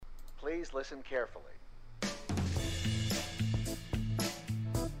Please listen carefully.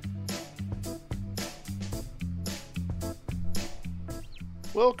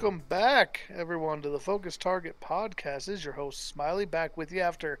 Welcome back, everyone, to the Focus Target Podcast. This is your host, Smiley, back with you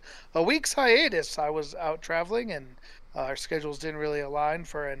after a week's hiatus. I was out traveling, and our schedules didn't really align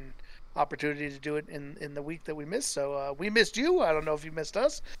for an opportunity to do it in the week that we missed. So we missed you. I don't know if you missed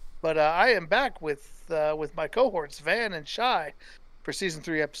us, but I am back with my cohorts, Van and Shy, for Season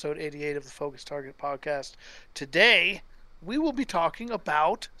 3, Episode 88 of the Focus Target Podcast. Today, we will be talking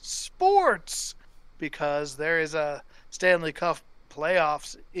about sports, because there is a Stanley Cup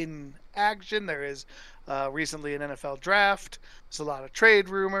playoffs in action. There is recently an NFL draft. There's a lot of trade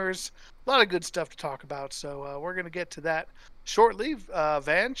rumors, a lot of good stuff to talk about. So we're going to get to that shortly.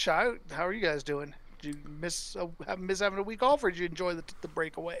 Van, Shy, how are you guys doing? Did you miss having a week off, or did you enjoy the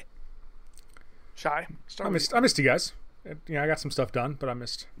breakaway? Shy, I missed you guys. I got some stuff done, but I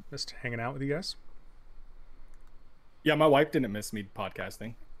missed hanging out with you guys. Yeah, my wife didn't miss me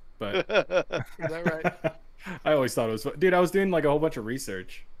podcasting, but is that right? I always thought it was fun. Dude, I was doing like a whole bunch of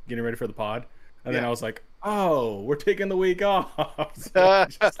research getting ready for the pod, and then I was like, oh, we're taking the week off. So,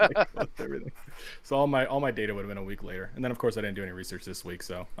 just, everything. So all my data would have been a week later. And then of course I didn't do any research this week,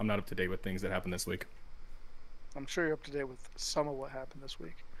 so I'm not up to date with things that happened this week. I'm sure you're up to date with some of what happened this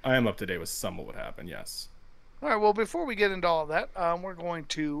week. I am up to date with some of what happened, yes. All right, well, before we get into all of that, we're going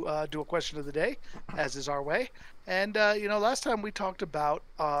to do a question of the day, as is our way. And, last time we talked about,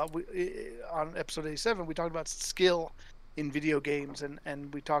 on episode 87, we talked about skill in video games,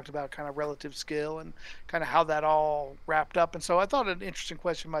 and we talked about kind of relative skill and kind of how that all wrapped up. And so I thought an interesting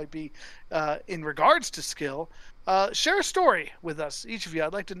question might be, in regards to skill, share a story with us, each of you.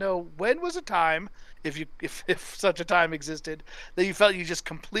 I'd like to know, when was a time, if such a time existed, that you felt you just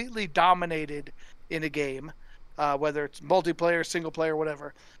completely dominated in a game, whether it's multiplayer, single player,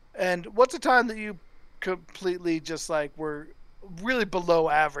 whatever. And what's a time that you completely just like were really below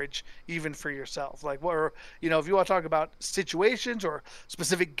average, even for yourself? Like, what, or, if you want to talk about situations or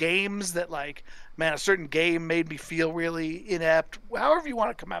specific games that, like, man, a certain game made me feel really inept, however you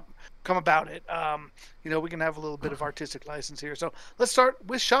want to come about it. We can have a little bit of artistic license here. So let's start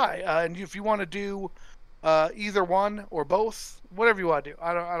with Shy. And if you want to do either one or both, whatever you want to do.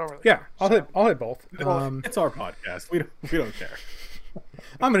 I don't really. Yeah, I'll hit both. It's our podcast. We don't care.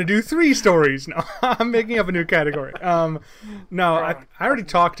 I'm gonna do 3 stories. No, I'm making up a new category. No, I already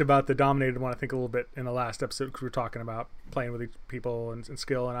talked about the dominated one, I think, a little bit in the last episode, because we were talking about playing with people and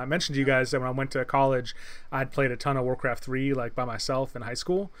skill. And I mentioned to you guys that when I went to college, I'd played a ton of Warcraft 3 like by myself in high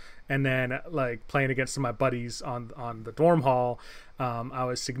school, and then like playing against some of my buddies on the dorm hall. I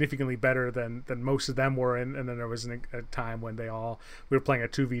was significantly better than most of them were, and then there was a time when we were playing a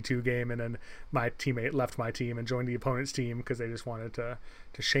 2v2 game, and then my teammate left my team and joined the opponent's team because they just wanted to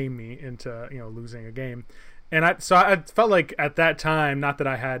shame me into losing a game. And I felt like at that time, not that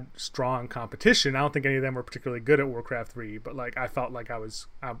I had strong competition. I don't think any of them were particularly good at Warcraft 3, but like I felt like I was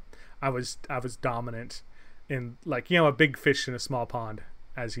dominant in, like, a big fish in a small pond,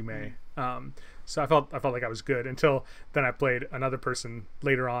 as you may. So I felt like I was good, until then I played another person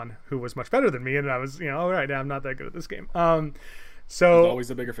later on who was much better than me, and I was, all right, I'm not that good at this game. So there's always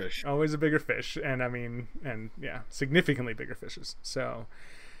a bigger fish. Always a bigger fish, and significantly bigger fishes. So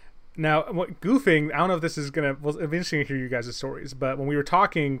now, goofing, I don't know if this is gonna. Well, it'll be interesting to hear you guys' stories. But when we were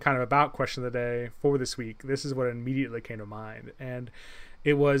talking kind of about question of the day for this week, this is what immediately came to mind, and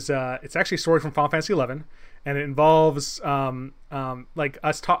it was it's actually a story from Final Fantasy 11. And it involves like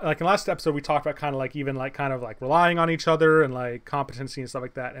us like in the last episode we talked about kind of like even like kind of like relying on each other and like competency and stuff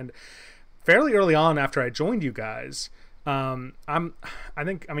like that. And fairly early on after I joined you guys, you guys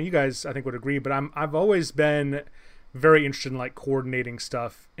I think would agree, but I've always been very interested in like coordinating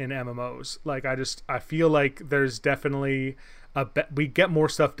stuff in MMOs. Like I feel like there's definitely we get more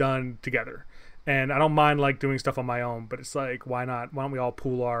stuff done together, and I don't mind like doing stuff on my own, but it's like, why don't we all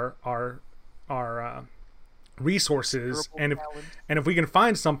pool our resources, and if we can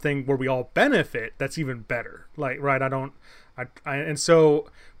find something where we all benefit, that's even better. Like, right, and so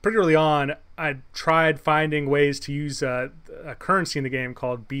pretty early on I tried finding ways to use a currency in the game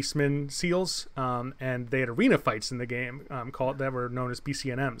called Beastman Seals, and they had arena fights in the game that were known as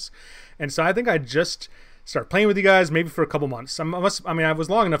BCNMs. And so I think I just started playing with you guys maybe for a couple months. I was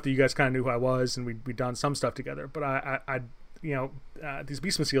long enough that you guys kind of knew who I was, and we'd done some stuff together, but I these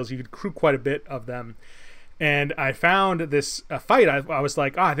Beastman Seals, you could crew quite a bit of them. And I found this fight. I was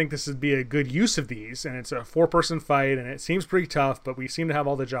like, I think this would be a good use of these. And it's a 4-person fight, and it seems pretty tough, but we seem to have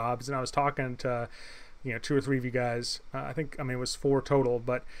all the jobs. And I was talking to, 2 or 3 of you guys. It was 4 total.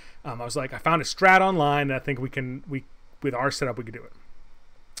 But I was like, I found a strat online, and I think with our setup, we could do it.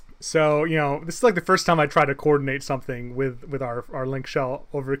 So, this is like the first time I tried to coordinate something with our link shell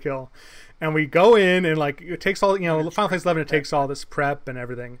overkill. And we go in and like it takes all, Final Fantasy 11, it takes all this prep and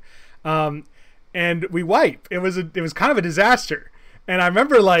everything. And we wipe. It was kind of a disaster. And I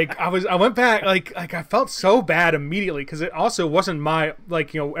remember like I went back like I felt so bad immediately because it also wasn't my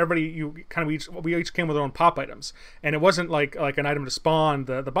everybody we each came with our own pop items, and it wasn't like an item to spawn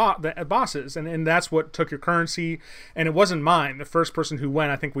the bosses, and that's what took your currency, and it wasn't mine. The first person who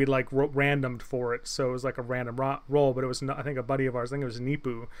went, I think we like randomed for it, so it was like a random roll, but it was I think a buddy of ours, I think it was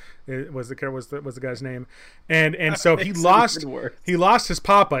Nipu, it was the guy's name, and so he lost his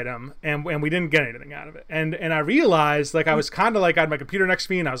pop item, and we didn't get anything out of it, and I realized like I was kind of like I had my computer next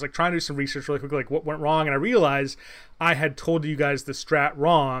to me and I was like trying to do some research really quickly, like what went wrong, and I realized I had told you guys the strat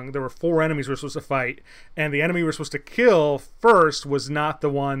wrong. There were 4 enemies we were supposed to fight, and the enemy we were supposed to kill first was not the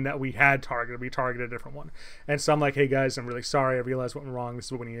one that we had targeted. We targeted a different one. And so I'm like, hey guys, I'm really sorry, I realized what went wrong, this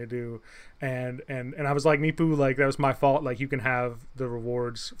is what we need to do. And I was like, Nipu, like that was my fault, like you can have the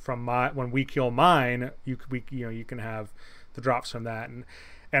rewards from when we kill mine, you can have the drops from that.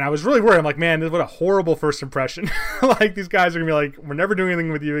 And I was really worried. I'm like, man, what a horrible first impression. Like, these guys are going to be like, we're never doing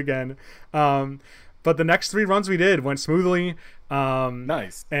anything with you again. But the next 3 runs we did went smoothly.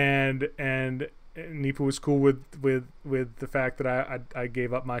 Nice. And Nipu was cool with the fact that I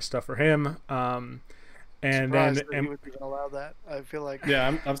gave up my stuff for him. And then he would even allow that. I feel like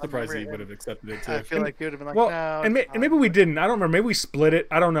I'm surprised he would have accepted it too. I feel like he would have been like, well, no. And maybe we didn't. I don't remember. Maybe we split it.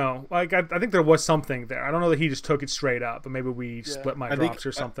 I don't know. Like I think there was something there. I don't know that he just took it straight up, but maybe we split my drops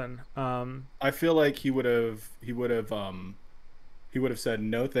or something. I feel like he would have said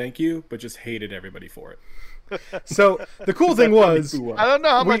no, thank you, but just hated everybody for it. So the cool thing was, I don't know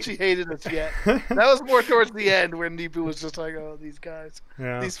how much he hated us yet. That was more towards the end where Nipu was just like, oh, these guys,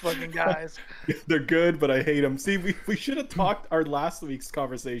 these fucking guys. They're good, but I hate them. See, we should have talked our last week's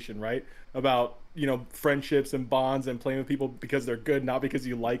conversation, right? About, friendships and bonds and playing with people because they're good, not because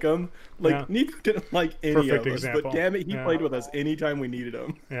you like them. Like, Nipu didn't like any of us, but damn it, he played with us anytime we needed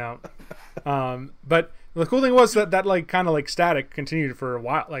him. Yeah. But the cool thing was that like kind of like static continued for a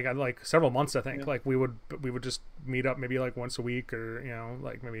while, like several months, I think. Yeah. Like we would just meet up maybe like once a week, or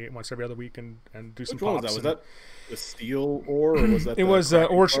like maybe once every other week and do some pops. Was that the steel ore, or was that it was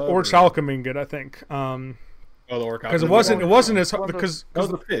Orchalcomingid, I think. The Orc, because it wasn't as because that was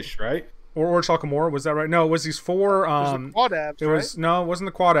the fish, right? Or Chalcamore, was that right? No, it was these 4 the quad abs, it was right? No, it wasn't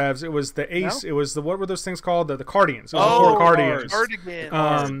the quad abs, it was the ace. No? It was what were those things called? The Cardians. It was the 4 Cardians.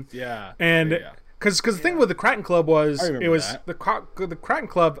 Cardigan. And because the thing with the Kraken Club was the Kraken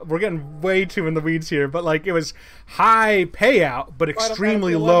Club, we're getting way too in the weeds here, but like it was high payout but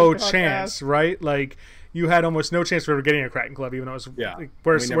extremely low chance, right? Like you had almost no chance of ever getting a Kraken Club, even though it was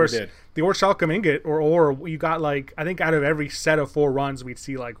whereas the Orchalcum Ingot or you got like, I think out of every set of 4 runs we'd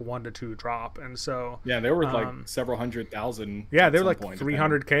see like 1 to 2 drop, and so they were like several 100,000. Yeah, they were like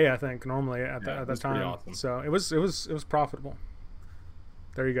 300K I think normally at that time. Awesome. So it was profitable.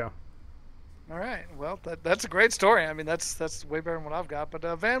 There you go. All right. Well, that's a great story. I mean, that's way better than what I've got. But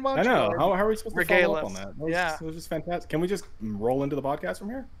Van, why don't I know. How are we supposed to follow up on that? It was just fantastic. Can we just roll into the podcast from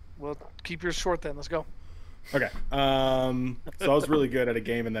here? Well, keep yours short then. Let's go. Okay. So I was really good at a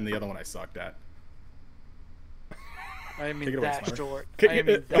game, and then the other one I sucked at. I mean that short.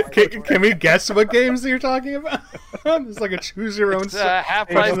 Can we guess what games you're talking about? It's like a choose your own.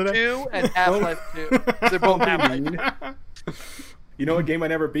 Half-Life 2 and Half-Life 2. They're both Half-Life. You know what game I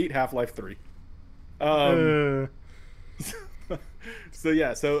never beat? Half-Life 3.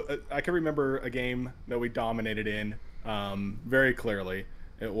 So I can remember a game that we dominated in very clearly.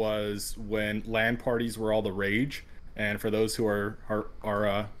 It was when LAN parties were all the rage, and for those who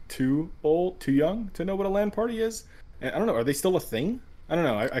are too young to know what a LAN party is, and I don't know, are they still a thing? I don't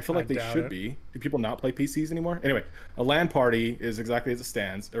know. I feel like they should be. Do people not play PCs anymore? Anyway, a LAN party is exactly as it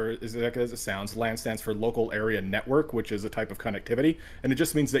stands, or is exactly as it sounds. LAN stands for Local Area Network, which is a type of connectivity, and it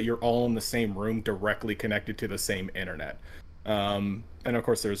just means that you're all in the same room, directly connected to the same internet. And of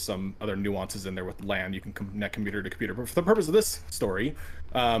course, there's some other nuances in there with LAN. You can connect computer to computer. But for the purpose of this story,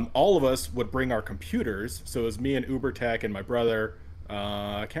 all of us would bring our computers. So it was me and UberTech and my brother.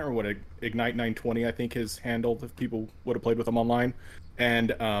 I can't remember what Ignite 920, I think, his handle, if people would have played with him online.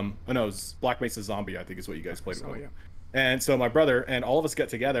 And it was Black Mesa Zombie, I think is what you guys played with. Yeah. And so my brother and all of us got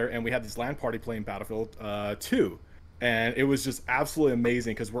together, and we had this LAN party playing Battlefield 2. And it was just absolutely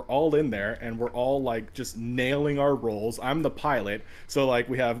amazing because we're all in there and we're all like just nailing our roles. I'm the pilot. So like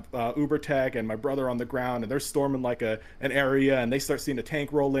we have UberTech and my brother on the ground, and they're storming like an area, and they start seeing a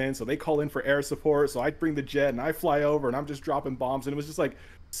tank roll in. So they call in for air support. So I bring the jet and I fly over and I'm just dropping bombs. And it was just like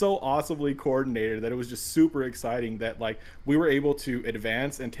so awesomely coordinated that it was just super exciting that like we were able to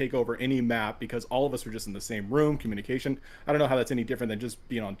advance and take over any map because all of us were just in the same room. Communication, I don't know how that's any different than just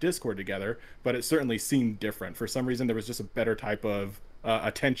being on Discord together, but it certainly seemed different. For some reason there was just a better type of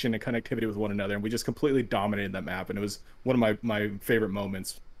attention and connectivity with one another, and we just completely dominated that map. And it was one of my favorite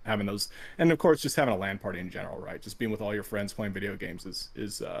moments, having those. And of course just having a LAN party in general, right? Just being with all your friends playing video games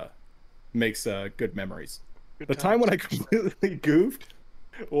is makes good memories. The time when I completely goofed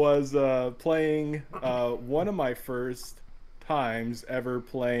was playing one of my first times ever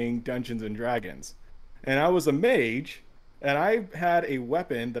playing Dungeons and Dragons, and I was a mage, and I had a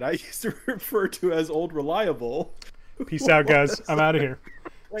weapon that I used to refer to as Old Reliable. Peace out, guys. I'm out of here.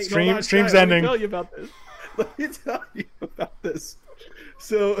 Wait, Stream's ending. Let me tell you about this. Let me tell you about this.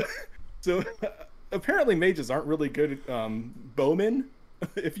 So apparently mages aren't really good bowmen,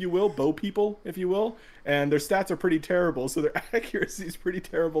 if you will, bow people, if you will, and their stats are pretty terrible, so their accuracy is pretty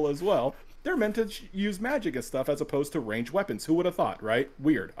terrible as well. They're meant to use magic and stuff as opposed to ranged weapons. Who would have thought, right?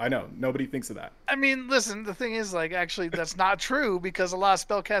 Weird. I know. Nobody thinks of that. I mean, listen, the thing is, like, actually, that's not true because a lot of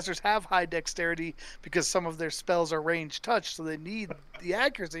spellcasters have high dexterity because some of their spells are range touch, so they need the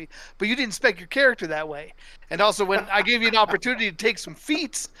accuracy. But you didn't spec your character that way. And also, when I gave you an opportunity to take some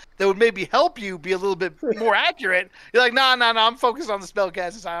feats that would maybe help you be a little bit more accurate, you're like, no, I'm focused on the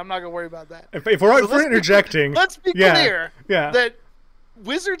spellcasting side. I'm not going to worry about that. If we're interjecting... Let's be clear yeah. that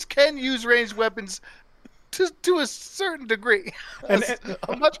wizards can use ranged weapons to a certain degree, and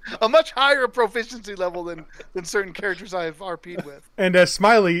a much higher proficiency level than certain characters I've RP'd with. And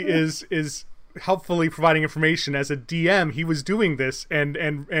Smiley is helpfully providing information as a DM. He was doing this and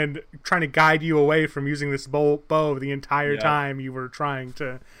trying to guide you away from using this bow the entire time you were trying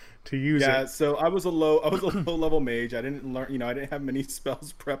to use it. Yeah, so I was a low level mage. I didn't learn, I didn't have many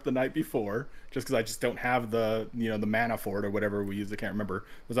spells prepped the night before, just because I just don't have the the mana for it or whatever we used. I can't remember,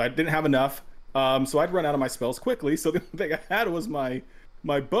 because I didn't have enough. So I'd run out of my spells quickly. So the thing I had was my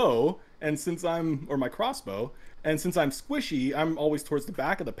bow, or my crossbow. And since I'm squishy, I'm always towards the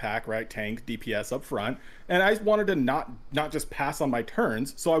back of the pack, right? Tank, DPS up front. And I wanted to not just pass on my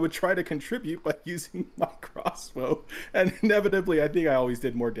turns, so I would try to contribute by using my crossbow. And inevitably, I think I always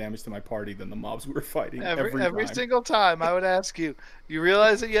did more damage to my party than the mobs we were fighting every single time. I would ask you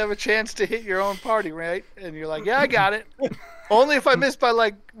realize that you have a chance to hit your own party, right? And you're like, yeah, I got it. Only if I miss by,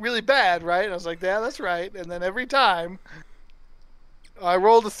 like, really bad, right? And I was like, yeah, that's right. And then every time, I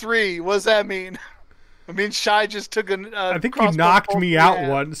rolled a 3. What does that mean? I mean, Shy just took I think you knocked me out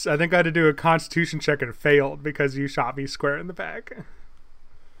once. I think I had to do a constitution check and failed because you shot me square in the back.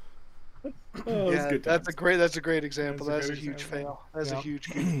 Yeah, that's a great example. That's a huge fail. That's a huge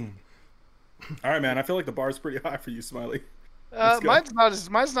game. All right, man. I feel like the bar's pretty high for you, Smiley. Mine's not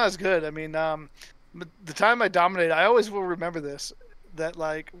as good. I mean, the time I dominated, I always will remember this. That,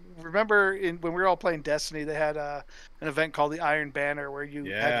 like, remember when we were all playing Destiny, they had an event called the Iron Banner where you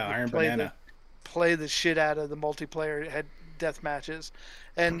had to play the shit out of the multiplayer death matches,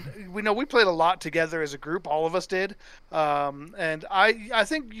 and we played a lot together as a group. All of us did, and I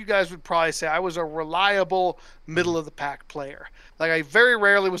think you guys would probably say I was a reliable middle of the pack player. Like, I very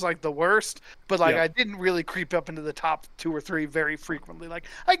rarely was like the worst, but like I didn't really creep up into the top 2 or 3 very frequently. Like,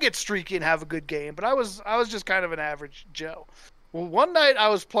 I get streaky and have a good game, but I was just kind of an average Joe. Well, one night I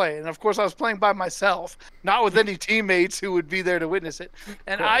was playing, and of course I was playing by myself, not with any teammates who would be there to witness it.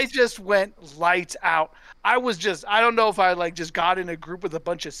 And I just went lights out. I don't know if I like just got in a group with a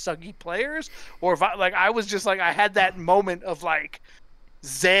bunch of suggy players, or if I was just like, I had that moment of like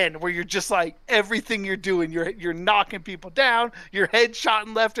zen where you're just like, everything you're doing, you're knocking people down, you're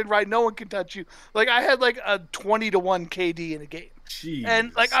headshotting left and right, no one can touch you. Like, I had like a 20-1 KD in a game. Jeez,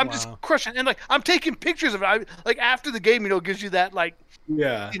 and like I'm just crushing, and like I'm taking pictures of it. Like after the game, it gives you that like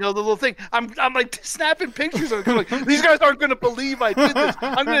the little thing. I'm like snapping pictures of it. Like, these guys aren't gonna believe I did this.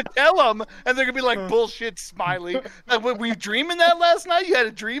 I'm gonna tell them, and they're gonna be like, bullshit, Smiley. Like, were we dreaming that last night? You had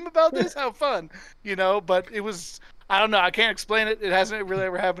a dream about this? How fun, But it was. I don't know. I can't explain it. It hasn't really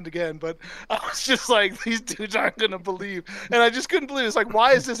ever happened again. But I was just like, these dudes aren't gonna believe, and I just couldn't believe it. It's like,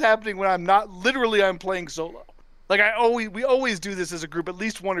 why is this happening when I'm playing solo? Like, we always do this as a group, at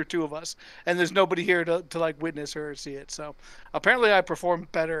least 1 or 2 of us, and there's nobody here to like witness or see it. So apparently I perform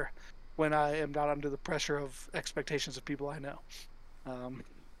better when I am not under the pressure of expectations of people I know.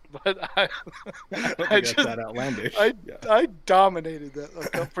 But I just that outlandish. I dominated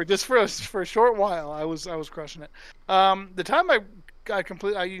that for a short while. I was crushing it. The time I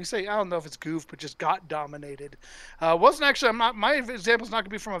completely, you can say, I don't know if it's goof, but just got dominated. Wasn't actually, my example's not going to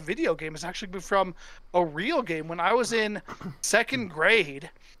be from a video game. It's actually be from a real game. When I was in 2nd grade,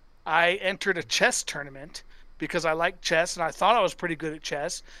 I entered a chess tournament because I liked chess and I thought I was pretty good at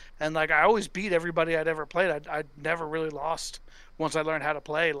chess. And like I always beat everybody I'd ever played. I never really lost once I learned how to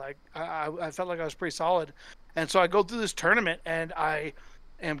play. Like I felt like I was pretty solid. And so I go through this tournament and I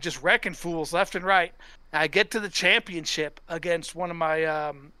am just wrecking fools left and right. I get to the championship against one of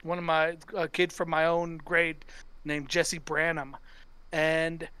my kid from my own grade named Jesse Branham,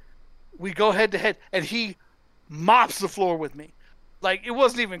 and we go head to head, and he mops the floor with me. Like, it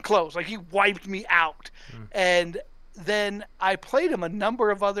wasn't even close. Like, he wiped me out. And then I played him a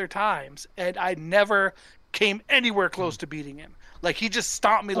number of other times, and I never came anywhere close to beating him. Like, he just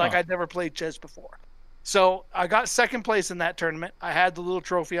stomped me like I'd never played chess before. So I got second place in that tournament. I had the little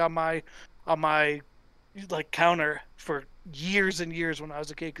trophy on my like counter for years and years when I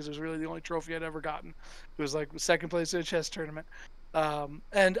was a kid, because it was really the only trophy I'd ever gotten. It was like second place in a chess tournament.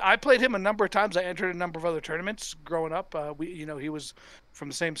 And I played him a number of times. I entered a number of other tournaments growing up. He was from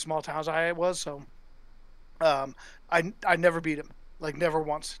the same small town as I was, so I never beat him. Like, never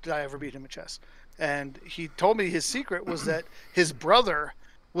once did I ever beat him at chess. And he told me his secret was that his brother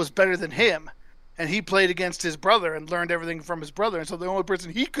was better than him, and he played against his brother and learned everything from his brother. And so the only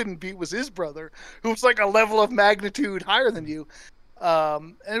person he couldn't beat was his brother, who was like a level of magnitude higher than you.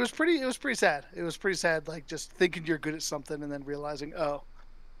 And it was pretty sad. It was pretty sad, like just thinking you're good at something and then realizing,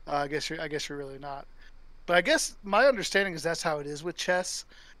 I guess you're really not. But I guess my understanding is that's how it is with chess.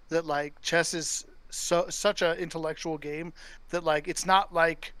 That like chess is such an intellectual game that like it's not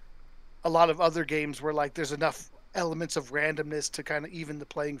like a lot of other games where like there's enough elements of randomness to kind of even the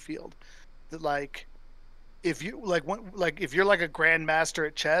playing field. That like if you if you're like a grandmaster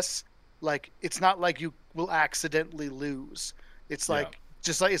at chess, like it's not like you will accidentally lose. It's like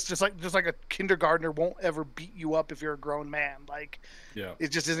just like a kindergartner won't ever beat you up if you're a grown man. Like it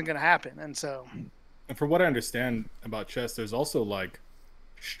just isn't going to happen. And so, and from what I understand about chess, there's also like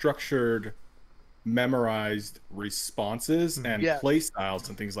structured, memorized responses and play styles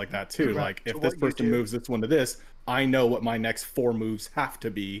and things like that too. Right. Like if this person moves this one to this, I know what my next 4 moves have to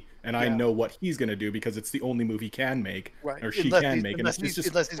be, and I know what he's going to do because it's the only move he can make, or she can make, and it's just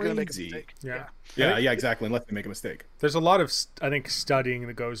unless he's going to make a mistake. Yeah, exactly. Unless they make a mistake. There's a lot of, I think, studying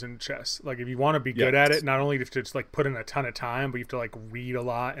that goes in chess. Like, if you want to be good at it, not only do you have to just like put in a ton of time, but you have to like read a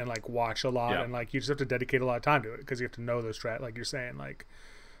lot and like watch a lot, and like you just have to dedicate a lot of time to it because you have to know those like you're saying, like,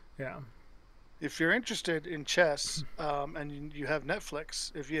 If you're interested in chess, and you have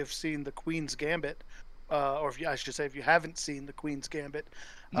Netflix, if you have seen The Queen's Gambit, or if you haven't seen The Queen's Gambit,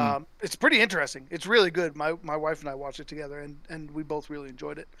 it's pretty interesting. It's really good. My wife and I watched it together, and we both really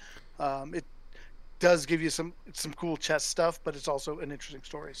enjoyed it. It does give you some cool chess stuff, but it's also an interesting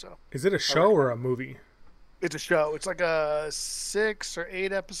story. So, is it a show or a movie? It's a show. It's like a 6 or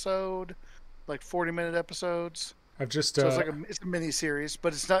 8 episode, like 40-minute episodes. I've just so it's a mini series,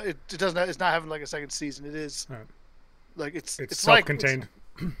 but it's not. It's not having like a second season. It is like it's self-contained.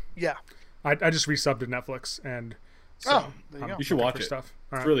 Yeah. I just resubbed to Netflix, and so there you go. You should watch it. Stuff.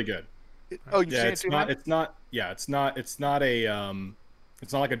 It's really good. It's not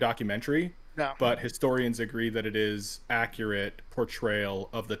like a documentary. No. But historians agree that it is accurate portrayal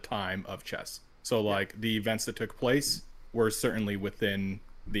of the time of chess. So like the events that took place were certainly within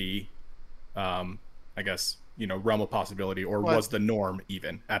the I guess, realm of possibility, or was the norm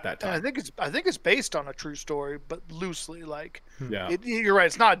even at that time. I think it's based on a true story, but loosely. Like, you're right.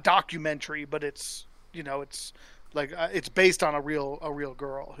 It's not a documentary, but it's it's like it's based on a real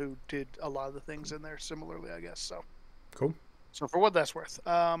girl who did a lot of the things in there similarly, I guess. So cool. So for what that's worth,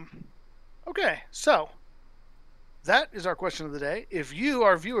 okay. So that is our question of the day. If you,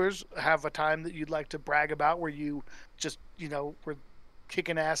 our viewers, have a time that you'd like to brag about, where you just were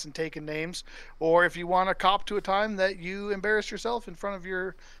kicking ass and taking names, or if you want to cop to a time that you embarrassed yourself in front of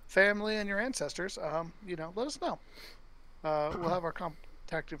your family and your ancestors, let us know. We'll have our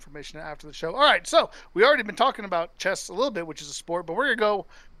contact information after the show. All right, so we already been talking about chess a little bit, which is a sport, but we're gonna go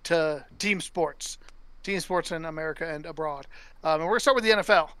to team sports in America and abroad, and we're gonna start with the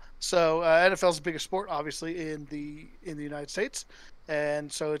NFL. So NFL is the biggest sport, obviously, in the United States,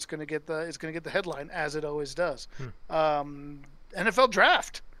 and so it's gonna get the headline, as it always does. NFL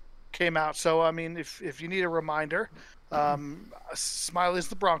draft came out. So, I mean, if you need a reminder, Smiley's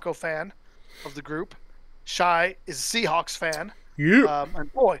the Bronco fan of the group. Shy is a Seahawks fan. Yeah.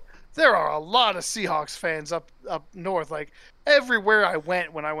 And boy, there are a lot of Seahawks fans up north. Like, everywhere I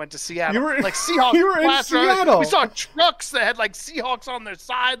went when I went to Seattle. Like, Seahawks. You were in Seattle. We saw trucks that had, like, Seahawks on their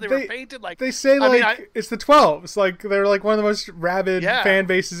side. They were painted like... They say, it's the 12. It's like, they're, like, one of the most rabid fan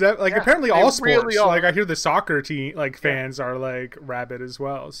bases ever. Like, apparently all sports. Really like, I hear the soccer team, like, fans are, like, rabid as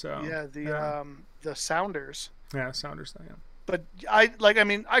well, so... Yeah, the Sounders. Yeah, Sounders, yeah. But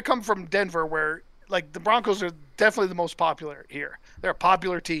I come from Denver, where... like the Broncos are definitely the most popular here. They're a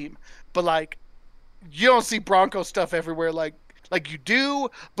popular team, but like you don't see Bronco stuff everywhere. Like you do,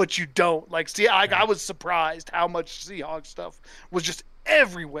 but you don't. Like, see, I was surprised how much Seahawks stuff was just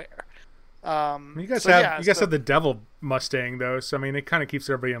everywhere. You guys have the Devil Mustang though, so I mean it kind of keeps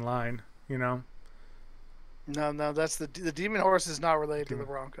everybody in line, you know. No, that's the Demon Horse is not related to the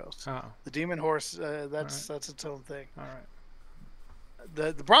Broncos. Oh. The Demon Horse, that's its own thing. All right.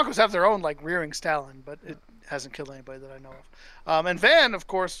 The Broncos have their own like rearing stallion, but it hasn't killed anybody that I know of. And Van, of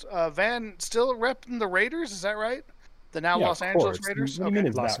course, Van still repping the Raiders. Is that right? The now Los Angeles Raiders. What do you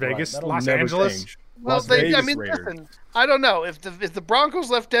mean Las that Vegas, right? Los Angeles. Change. Well, Las Vegas Raiders. listen, I don't know if the Broncos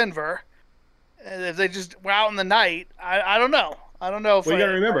left Denver, if they just were out in the night. I don't know. I don't know if. Well, you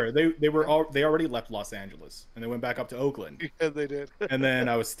gotta remember they already left Los Angeles and they went back up to Oakland. Yeah, they did. And then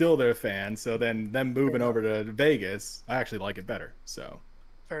I was still their fan, so then them moving over to Vegas, I actually like it better. So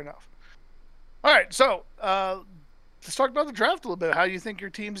fair enough. All right, so let's talk about the draft a little bit. How you think your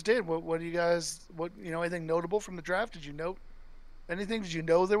teams did? What do you guys? Anything notable from the draft? Did you note anything? Did you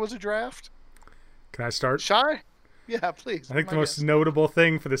know there was a draft? Can I start? Shy? Yeah, please. I think the most notable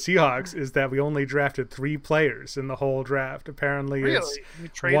thing for the Seahawks is that we only drafted 3 players in the whole draft. Apparently, it's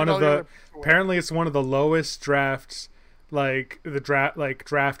one of the lowest drafts, like the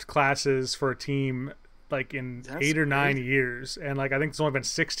draft classes for a team, like in 8 or 9 years, and like I think there's only been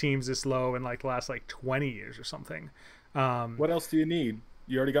 6 teams this low in like the last like 20 years or something. What else do you need?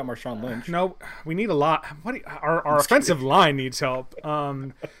 You already got Marshawn Lynch. No, we need a lot. Our offensive line needs help.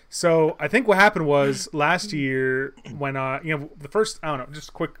 So I think what happened was last year when the first, I don't know,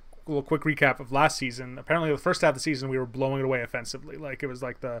 just a little quick recap of last season. Apparently the first half of the season we were blowing it away offensively. Like it was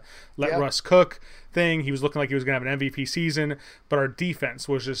like the Russ cook thing. He was looking like he was going to have an MVP season, but our defense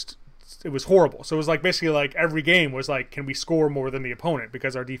was just, it was horrible. So it was like basically like every game was like, can we score more than the opponent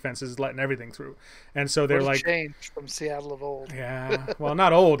because our defense is letting everything through. And so they're like changed from Seattle of old. Yeah, well,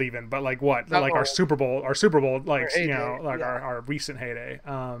 not old even, but like what? Not like old. our Super Bowl, like heyday, our recent heyday.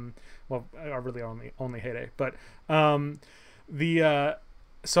 Well, our really only heyday, but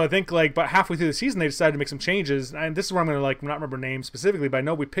so I think like about halfway through the season they decided to make some changes, and this is where I'm gonna like not remember names specifically, but I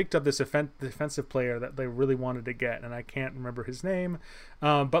know we picked up this defensive player that they really wanted to get, and I can't remember his name,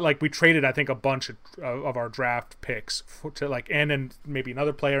 but like we traded I think a bunch of our draft picks to like and then maybe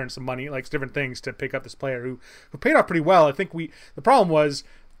another player and some money, like different things to pick up this player who paid off pretty well. I think the problem was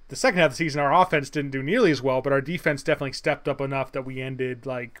the second half of the season our offense didn't do nearly as well, but our defense definitely stepped up enough that we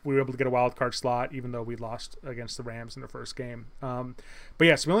were able to get a wild card slot even though we lost against the Rams in the first game. But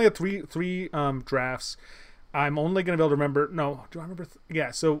yes, we only had three drafts. I'm only going to be able to remember. No, do I remember?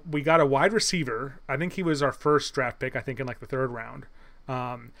 So we got a wide receiver. I think he was our first draft pick. I think in like the 3rd round.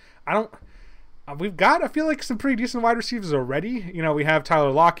 We've got, I feel like, some pretty decent wide receivers already. We have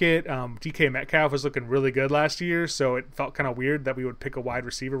Tyler Lockett. DK Metcalf was looking really good last year, so it felt kind of weird that we would pick a wide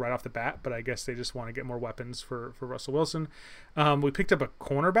receiver right off the bat, but I guess they just want to get more weapons for Russell Wilson. We picked up a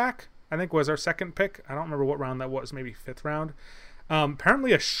cornerback, I think was our second pick. I don't remember what round that was, maybe 5th round.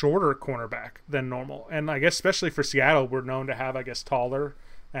 Apparently a shorter cornerback than normal, and I guess especially for Seattle, we're known to have, I guess, taller,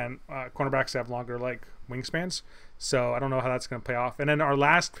 and cornerbacks have longer, like, wingspans. So I don't know how that's going to play off. And then our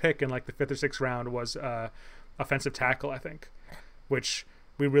last pick in like the 5th or 6th round was offensive tackle, I think, which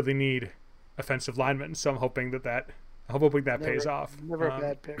we really need offensive linemen. So I'm hoping that pays off. Never a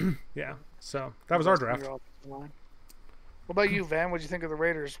bad pick. Yeah. So that was our draft. What about you, Van? What did you think of the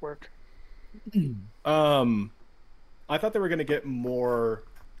Raiders' work? I thought they were going to get more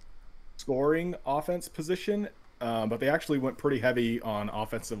scoring offense position, but they actually went pretty heavy on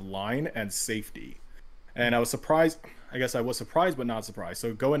offensive line and safety. And I was surprised. I guess I was surprised, but not surprised.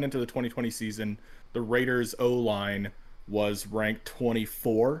 So going into the 2020 season, the Raiders O-line was ranked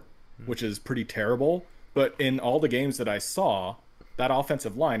 24, which is pretty terrible. But in all the games that I saw, that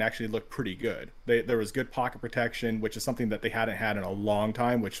offensive line actually looked pretty good. There was good pocket protection, which is something that they hadn't had in a long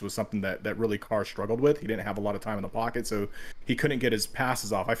time, which was something that really Carr struggled with. He didn't have a lot of time in the pocket, so he couldn't get his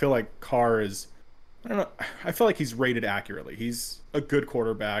passes off. I feel like Carr is, I don't know, I feel like he's rated accurately. He's a good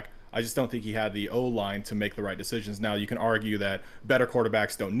quarterback. I just don't think he had the O-line to make the right decisions. Now, you can argue that better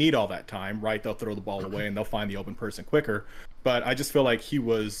quarterbacks don't need all that time, right? They'll throw the ball away and they'll find the open person quicker. But I just feel like he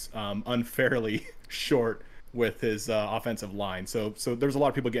was unfairly short with his offensive line. So there's a lot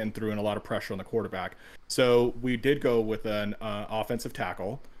of people getting through and a lot of pressure on the quarterback. So we did go with an offensive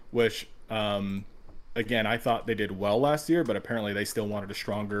tackle, which, again, I thought they did well last year, but apparently they still wanted a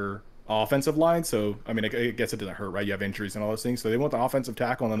stronger offensive line. So I mean, I guess it doesn't hurt, right? You have injuries and all those things. So they went the offensive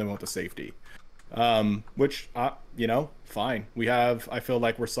tackle and then they went the safety, which fine. I feel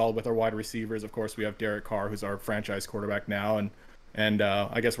like we're solid with our wide receivers. Of course, we have Derek Carr, who's our franchise quarterback now, and And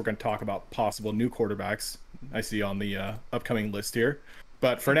I guess we're going to talk about possible new quarterbacks I see on the upcoming list here.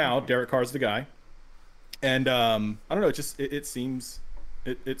 But for now, Derek Carr's the guy. And I don't know, it seems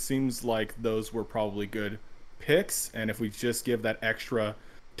like those were probably good picks. And if we just give that extra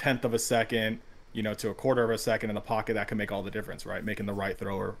tenth of a second, to a quarter of a second in the pocket, that can make all the difference, right? Making the right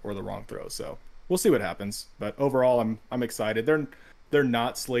throw or the wrong throw. So we'll see what happens. But overall, I'm excited. They're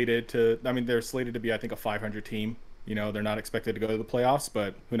not slated to. I mean, they're slated to be, I think, a 500 team. They're not expected to go to the playoffs,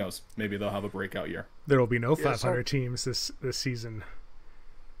 but who knows? Maybe they'll have a breakout year. There will be no 500 teams this season.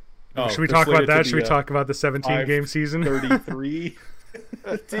 Oh, should we talk about that? Should we talk about the 17-game season? 33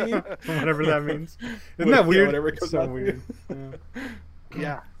 team, whatever that means. Isn't that weird? It's so weird.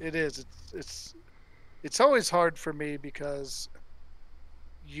 Yeah, it is. It's always hard for me because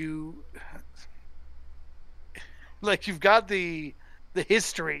you've got the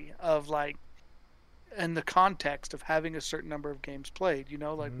history of and the context of having a certain number of games played.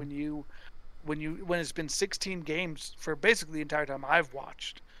 When it's been 16 games for basically the entire time I've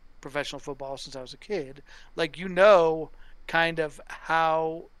watched professional football since I was a kid, kind of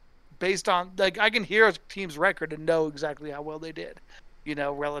how, based on I can hear a team's record and know exactly how well they did,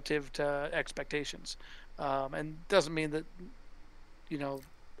 relative to expectations, and doesn't mean that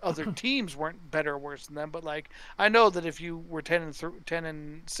other teams weren't better or worse than them, but I know that if you were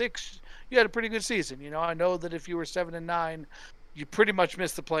 10-6, you had a pretty good season. I know that if you were 7-9, you pretty much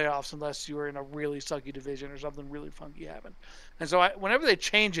missed the playoffs unless you were in a really sucky division or something really funky happened. And so whenever they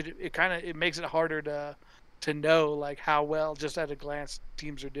change it, it makes it harder to know how well, just at a glance,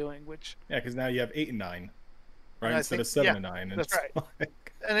 teams are doing. Which because now you have 8-9, right, instead of 7-9. And that's right.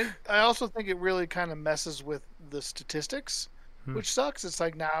 And I also think it really kind of messes with the statistics, which sucks. It's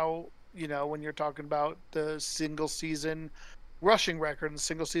now, when you're talking about the single season rushing record and the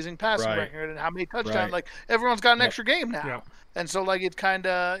single season passing record and how many touchdowns, everyone's got an extra game now. Yeah. And so it kind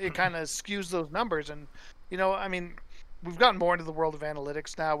of skews those numbers. And, we've gotten more into the world of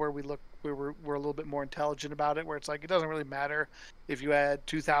analytics now where we're a little bit more intelligent about it, where it's it doesn't really matter if you had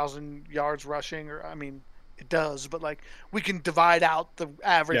 2,000 yards rushing it does, but we can divide out the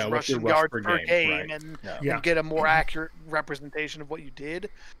average rushing yards per game, right? and get a more accurate representation of what you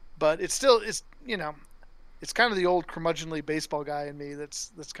did. But it's kind of the old curmudgeonly baseball guy in me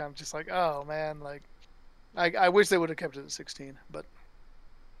that's kind of just oh man, I wish they would have kept it at 16, but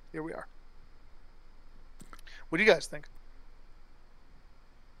here we are. What do you guys think?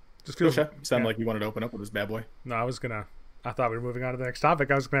 Just feels sound like you wanted to open up with this bad boy. No, I thought we were moving on to the next topic.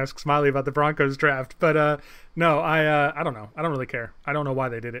 I was going to ask Smiley about the Broncos draft, but no, I don't know. I don't really care. I don't know why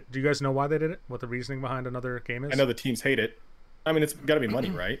they did it. Do you guys know why they did it? What the reasoning behind another game is? I know the teams hate it. It's got to be money,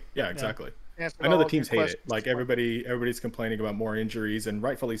 right? Yeah, exactly. Yeah. I know the teams hate it. Everybody's complaining about more injuries, and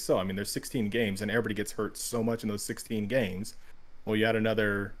rightfully so. There's 16 games, and everybody gets hurt so much in those 16 games. Well, you add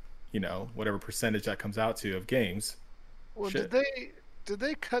another, whatever percentage that comes out to of games. Well, Shit. Did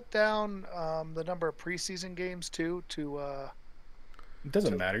they cut down the number of preseason games too? It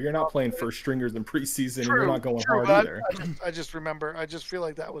doesn't matter. You're not playing first stringers in preseason, true, and you're not going hard either. I just remember. I just feel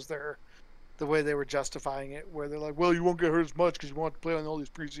like that was the way they were justifying it, where they're well, you won't get hurt as much because you won't have to play on all these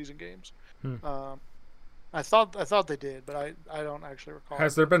preseason games. I thought they did, but I don't actually recall.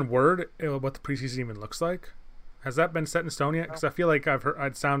 Has there been word what the preseason even looks like? Has that been set in stone yet? Because I feel like I've heard.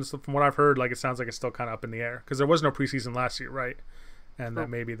 It sounds from what I've heard, it sounds like it's still kind of up in the air because there was no preseason last year, right? And that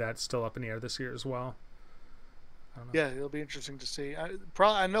maybe that's still up in the air this year as well. I don't know. Yeah, it'll be interesting to see.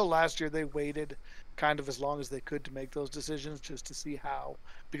 I know last year they waited kind of as long as they could to make those decisions just to see how,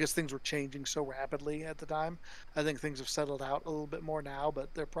 because things were changing so rapidly at the time. I think things have settled out a little bit more now,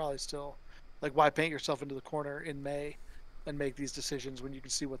 but they're probably still why paint yourself into the corner in May and make these decisions when you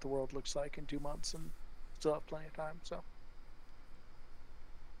can see what the world looks like in 2 months and still have plenty of time. So.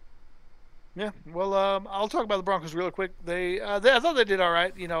 Yeah, well, I'll talk about the Broncos real quick. I thought they did all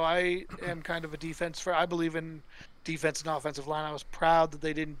right. I am kind of I believe in defense and offensive line. I was proud that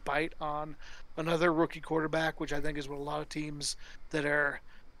they didn't bite on another rookie quarterback, which I think is what a lot of teams that are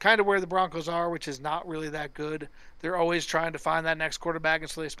kind of where the Broncos are, which is not really that good. They're always trying to find that next quarterback,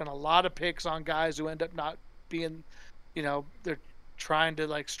 and so they spend a lot of picks on guys who end up not being, they're trying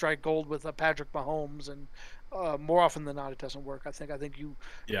to strike gold with Patrick Mahomes, and more often than not, it doesn't work. I think you.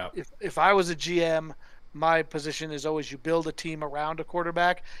 Yeah. If I was a GM, my position is always you build a team around a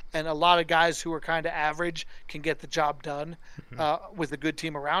quarterback, and a lot of guys who are kind of average can get the job done with a good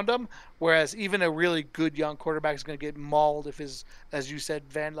team around them. Whereas even a really good young quarterback is going to get mauled if as you said,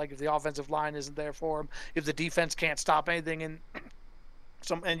 Van, if the offensive line isn't there for him, if the defense can't stop anything, and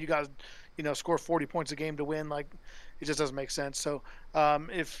you got to score 40 points a game to win, it just doesn't make sense. So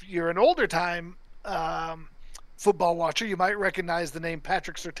if you're an older time football watcher, you might recognize the name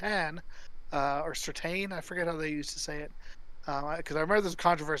Patrick Surtain, or Surtain. I forget how they used to say it. Because I remember there's a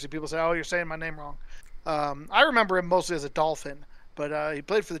controversy. People say, "Oh, you're saying my name wrong." I remember him mostly as a Dolphin, but he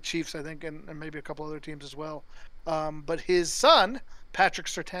played for the Chiefs, I think, and maybe a couple other teams as well. But his son, Patrick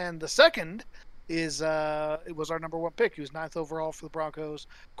Surtain II, it was our number 1 pick. He was 9th overall for the Broncos,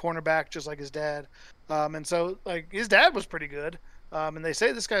 cornerback, just like his dad. And so, like, his dad was pretty good. And they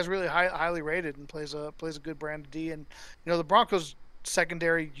say this guy's really highly rated and plays a good brand of D. And the Broncos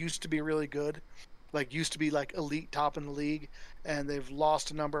secondary used to be really good. Used to be like elite top in the league, and they've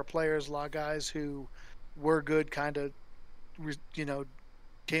lost a number of players, a lot of guys who were good, kind of,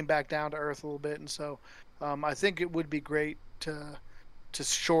 came back down to earth a little bit. And so I think it would be great to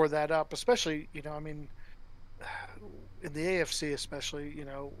shore that up, especially, in the AFC, especially,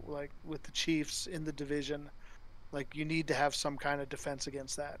 like with the Chiefs in the division, like you need to have some kind of defense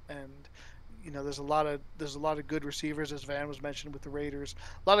against that. And there's a lot of good receivers, as Van was mentioning with the Raiders.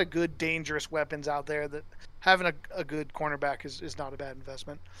 A lot of good, dangerous weapons out there that having a good cornerback is not a bad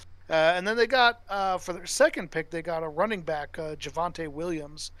investment. And then they got, for their second pick, they got a running back, Javonte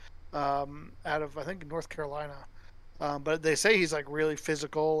Williams, out of, I think, North Carolina. But they say he's like really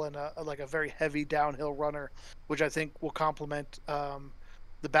physical and a very heavy downhill runner, which I think will complement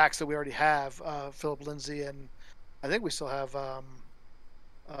the backs that we already have, Philip Lindsay, and I think we still have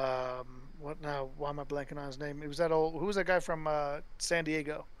what now? Why am I blanking on his name? It was that old. Who was that guy from San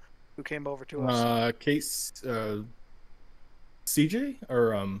Diego who came over to us? Case CJ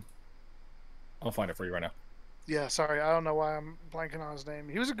or I'll find it for you right now. Yeah, sorry, I don't know why I'm blanking on his name.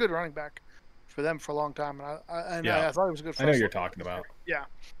 He was a good running back for them for a long time, and I thought he was a good. I know you're talking about. Yeah.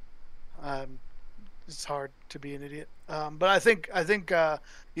 It's hard to be an idiot, but I think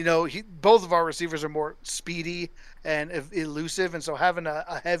both of our receivers are more speedy and elusive, and so having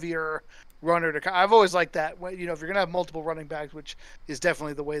a heavier runner I've always liked that. If you're gonna have multiple running backs, which is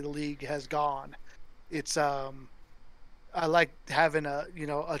definitely the way the league has gone, it's I like having a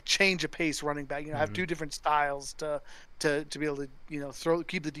change of pace running back. Have two different styles to be able to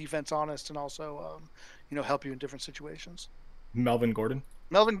keep the defense honest and also help you in different situations. Melvin Gordon,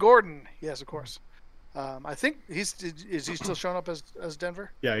 yes, of course. I think is he still showing up as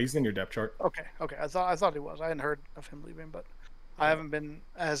Denver? Yeah, he's in your depth chart. Okay. I thought he was. I hadn't heard of him leaving, but I haven't been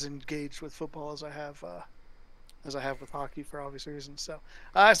as engaged with football as I have with hockey for obvious reasons. So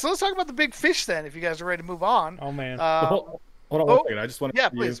let's talk about the big fish then. If you guys are ready to move on. Oh man. Hold on one second. I just want to. Yeah,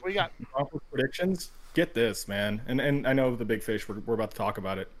 please. What you got? Broncos predictions. Get this, man. And I know the big fish. We're about to talk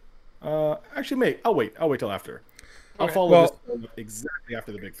about it. Actually, mate. I'll wait till after. I'll follow this exactly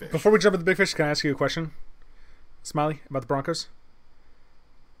after the big fish. Before we jump into the big fish, can I ask you a question, Smiley, about the Broncos?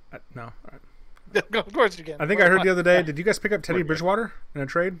 No. All right. Of course you can. I think I heard the other day. Did you guys pick up Teddy Bridgewater in a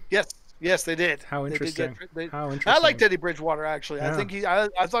trade? Yes, they did. How interesting. How interesting. I like Teddy Bridgewater actually. Yeah. I think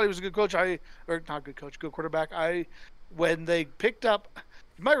I thought he was a good coach. Not good coach, good quarterback. When they picked up,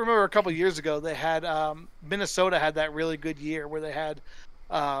 you might remember a couple of years ago they had Minnesota had that really good year where they had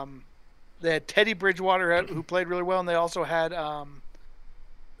Teddy Bridgewater who played really well, and they also had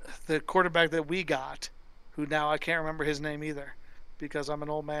the quarterback that we got, who now I can't remember his name either, because I'm an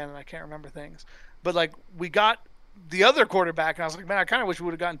old man and I can't remember things. But like we got the other quarterback, and I was like, man, I kind of wish we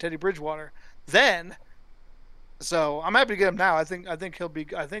would have gotten Teddy Bridgewater then. So I'm happy to get him now. I think that'll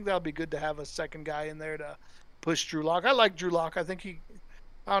be good to have a second guy in there to push Drew Lock. I like Drew Lock. I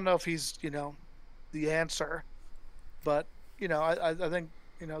don't know if he's the answer, but I think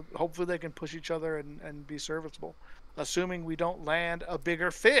hopefully they can push each other and be serviceable, assuming we don't land a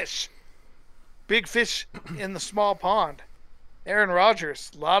bigger fish. Big fish in the small pond. Aaron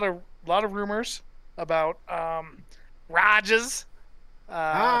Rodgers. A lot of rumors about Rodgers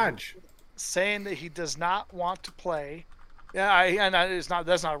saying that he does not want to play. Yeah,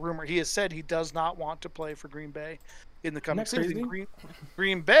 that's not a rumor. He has said he does not want to play for Green Bay in the coming season.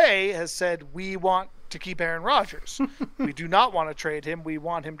 Green Bay has said we want to keep Aaron Rodgers. We do not want to trade him. We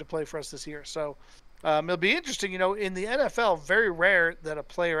want him to play for us this year. So it'll be interesting. In the NFL, very rare that a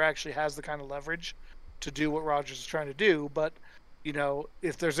player actually has the kind of leverage to do what Rodgers is trying to do. But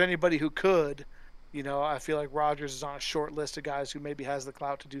if there's anybody who could, I feel like Rodgers is on a short list of guys who maybe has the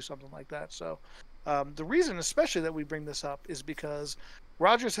clout to do something like that. So the reason especially that we bring this up is because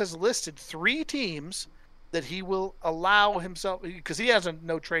Rodgers has listed 3 teams that he will allow himself, because he has a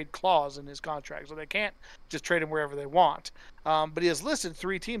no trade clause in his contract, so they can't just trade him wherever they want. But he has listed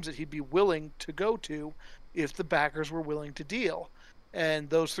 3 teams that he'd be willing to go to if the backers were willing to deal. And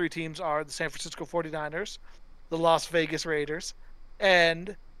those 3 teams are the San Francisco 49ers, the Las Vegas Raiders,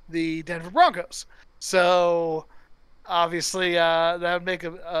 and the Denver Broncos. So obviously that would make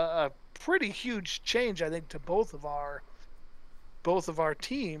a pretty huge change, I think, to both of our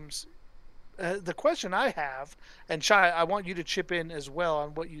teams. The question I have, and Shai, I want you to chip in as well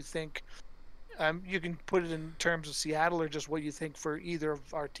on what you think. You can put it in terms of Seattle or just what you think for either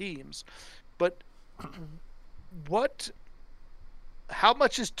of our teams. But how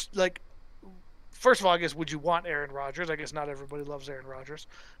much is like? First of all, I guess, would you want Aaron Rodgers? I guess not everybody loves Aaron Rodgers.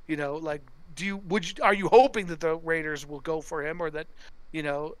 Like, are you hoping that the Raiders will go for him, or that,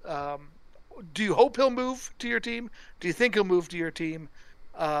 do you hope he'll move to your team? Do you think he'll move to your team?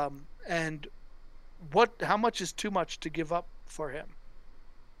 And how much is too much to give up for him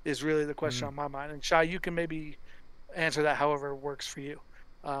is really the question on my mind. And Shai, you can maybe answer that however works for you.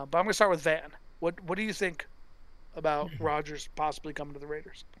 But I'm going to start with Van. What do you think about Rodgers possibly coming to the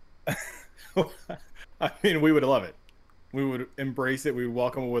Raiders? I mean, we would love it. We would embrace it. We would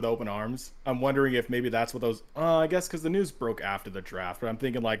welcome it with open arms. I'm wondering if maybe that's what those. I guess because the news broke after the draft, but I'm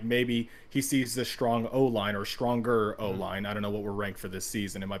thinking like maybe he sees this strong O line or stronger O line. I don't know what we're ranked for this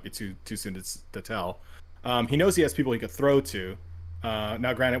season. It might be too soon to tell. He knows he has people he could throw to.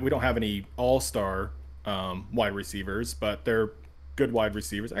 Now, granted, we don't have any all-star wide receivers, but they're good wide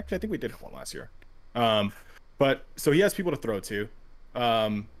receivers. Actually, I think we did have one last year. But so he has people to throw to.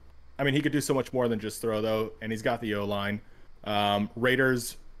 I mean, he could do so much more than just throw, though, and he's got the O-line.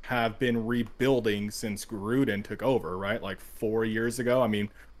 Raiders have been rebuilding since Gruden took over, right? Like 4 years ago. I mean,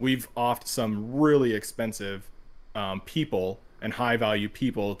 we've offed some really expensive people and high-value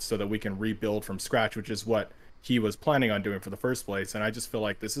people so that we can rebuild from scratch, which is what he was planning on doing for the first place. And I just feel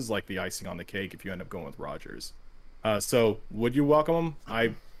like this is like the icing on the cake if you end up going with Rodgers. So would you welcome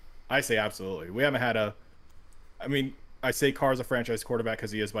him? I say absolutely. We haven't had I say Carr's a franchise quarterback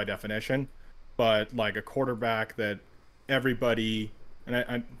because he is by definition, but like a quarterback that everybody, and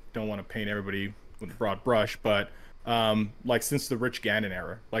I don't want to paint everybody with a broad brush, but like since the Rich Gannon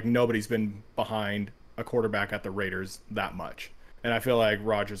era, like nobody's been behind a quarterback at the Raiders that much. And I feel like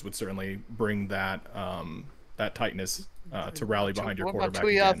Rodgers would certainly bring that that tightness to rally behind your quarterback.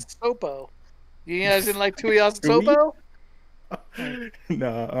 What about Tuiasosopo? You guys didn't like Tuiasosopo?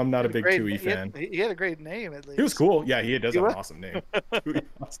 No, I'm not a big Tui fan. He had a great name, at least. He was cool. Yeah, he does have an awesome name.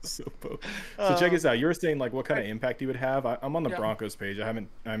 So check this out. You were saying like what kind of impact he would have. I'm on the Broncos page. I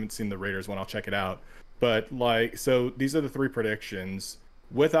haven't seen the Raiders one. I'll check it out. But like, so these are the three predictions.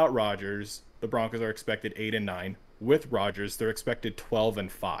 Without Rodgers, the Broncos are expected 8-9. With Rodgers, they're expected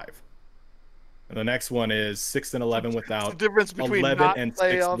 12-5. And the next one is 6-11 without. The difference between 11 and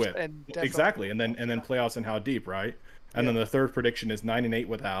 6 with. And exactly, and then playoffs and how deep, right? And then the third prediction is 9-8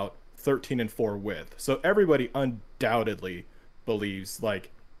 without, 13-4 with. So everybody undoubtedly believes like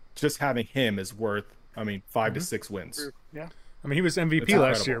just having him is worth, 5 to 6 wins. Yeah. I mean, he was MVP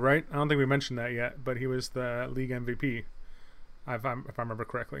last year, right? I don't think we mentioned that yet, but he was the league MVP, if I remember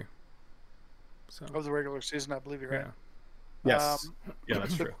correctly. So of the regular season, I believe you're right. Yes. Yeah,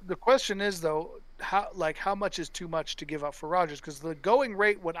 that's true. The question is though, how much is too much to give up for Rodgers? Because the going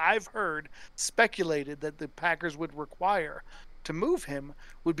rate, what I've heard speculated that the Packers would require to move him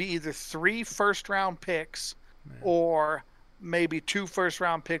would be either 3 first-round picks or maybe 2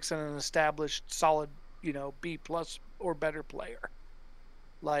 first-round picks and an established solid, B+ or better player.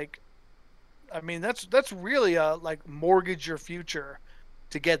 Like, I mean, that's really a like mortgage your future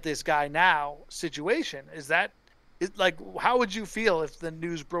to get this guy now situation. Is that? Like, how would you feel if the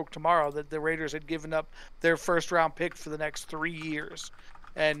news broke tomorrow that the Raiders had given up their first-round pick for the next 3 years,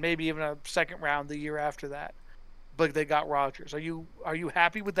 and maybe even a second round the year after that, but they got Rodgers? Are you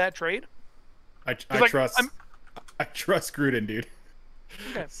happy with that trade? I trust Gruden, dude.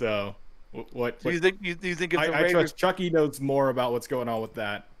 Okay. So what do you think? You think if the I Raiders... trust Chucky knows more about what's going on with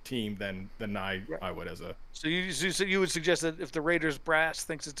that team than I would as a. So you would suggest that if the Raiders brass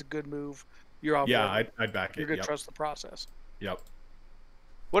thinks it's a good move, you're on board. Yeah, I'd back it. You're gonna trust the process. Yep.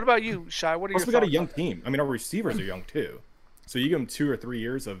 What about you, Shai? What are your thoughts? We got a young team. I mean, our receivers are young too. So you give them 2 or 3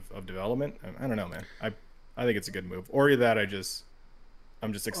 years of development. I don't know, man. I think it's a good move. Or either that,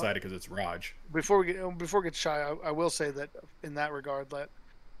 I'm just excited because it's Raj. Before we get Shai, I will say that in that regard, that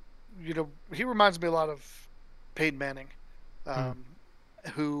he reminds me a lot of Peyton Manning,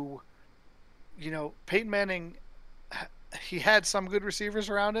 who, Peyton Manning, he had some good receivers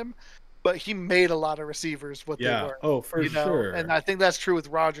around him, but he made a lot of receivers what they were. Oh, for sure. And I think that's true with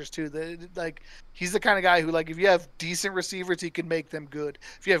Rodgers too. Like, he's the kind of guy who, like, if you have decent receivers, he can make them good.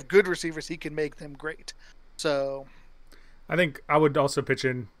 If you have good receivers, he can make them great. So, I think I would also pitch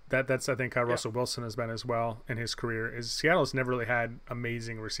in that's I think how Russell Wilson has been as well in his career. Is Seattle's never really had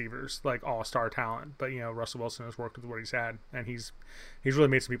amazing receivers, like all-star talent, but Russell Wilson has worked with what he's had, and he's really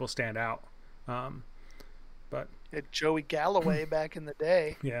made some people stand out. But Joey Galloway back in the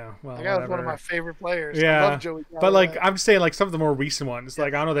day. Yeah, well, that guy was one of whatever. my favorite players. Yeah, I love Joey Galloway. but like I'm saying, like some of the more recent ones, Yeah,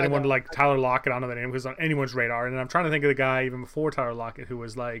 like I don't know that I anyone know. like Tyler Lockett. I don't know that anyone who's on anyone's radar. And I'm trying to think of the guy even before Tyler Lockett who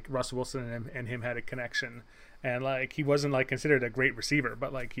was like Russell Wilson and him had a connection, and like he wasn't like considered a great receiver,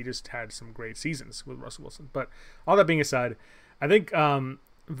 but like he just had some great seasons with Russell Wilson. But all that being aside, I think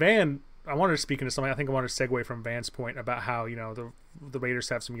Van. I wanted to speak into something. I think I wanted to segue from Van's point about how the Raiders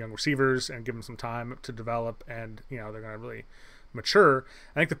have some young receivers and give them some time to develop, and they're going to really mature.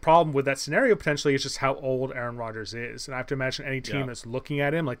 I think the problem with that scenario potentially is just how old Aaron Rodgers is, and I have to imagine any team that's looking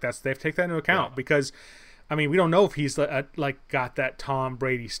at him like they have to take that into account because, I mean, we don't know if he's like got that Tom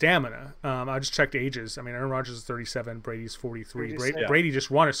Brady stamina. I just checked ages. I mean, Aaron Rodgers is 37, Brady's 43. Brady just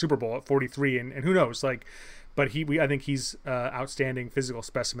won a Super Bowl at 43, and who knows, like. But I think he's outstanding physical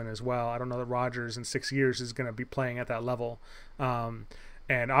specimen as well. I don't know that Rodgers in 6 years is going to be playing at that level.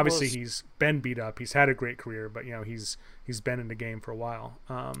 And obviously he's been beat up. He's had a great career, but he's been in the game for a while.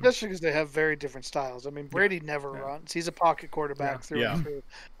 Especially because they have very different styles. I mean, Brady never runs. He's a pocket quarterback through and through.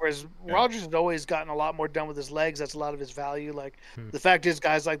 Whereas Rodgers has always gotten a lot more done with his legs. That's a lot of his value. Like the fact is,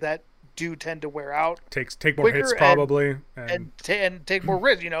 guys like that do tend to wear out. Take more hits probably and take more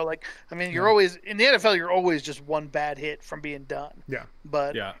risks. Like I mean, you're always in the NFL. You're always just one bad hit from being done. Yeah.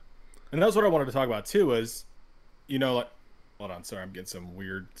 But and that's what I wanted to talk about too. Was like, hold on, sorry, I'm getting some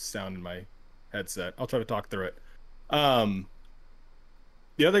weird sound in my headset. I'll try to talk through it. The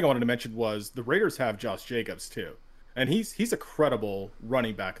other thing I wanted to mention was the Raiders have Josh Jacobs too, and he's a credible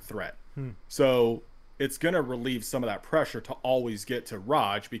running back threat. So it's going to relieve some of that pressure to always get to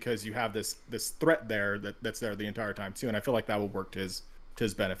Raj because you have this threat there that's there the entire time too, and I feel like that will work to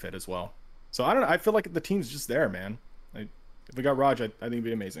his benefit as well. So I don't know. I feel like the team's just there, man. If we got Raj, I think it'd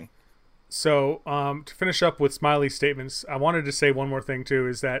be amazing. So to finish up with Smiley's statements, I wanted to say one more thing too,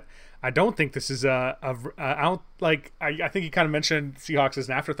 is that I don't think this is I think he kind of mentioned Seahawks as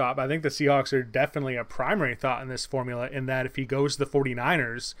an afterthought, but I think the Seahawks are definitely a primary thought in this formula, in that if he goes to the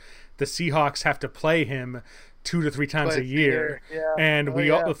 49ers, the Seahawks have to play him 2 to 3 times a year. Yeah. And the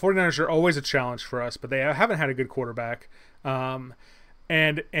 49ers are always a challenge for us, but they haven't had a good quarterback. And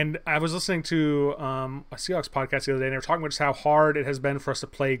I was listening to a Seahawks podcast the other day, and they were talking about just how hard it has been for us to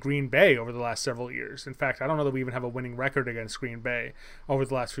play Green Bay over the last several years. In fact, I don't know that we even have a winning record against Green Bay over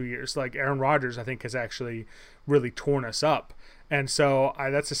the last few years. Like Aaron Rodgers, I think, has actually really torn us up. And so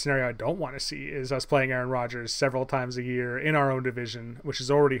that's a scenario I don't want to see, is us playing Aaron Rodgers several times a year in our own division, which is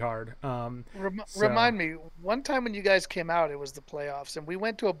already hard. Remind me, one time when you guys came out, it was the playoffs, and we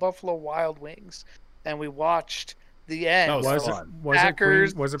went to a Buffalo Wild Wings, and we watched the end. Was it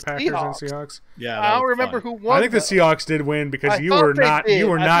Packers and Seahawks? Yeah, I don't remember who won. I think the Seahawks did win because you were not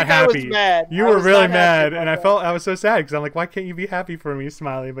happy. You were really mad, and I was so sad because I'm like, why can't you be happy for me,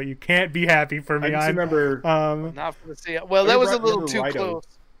 Smiley? But you can't be happy for me. I just remember not for the Seahawks. Well, that was a little too close.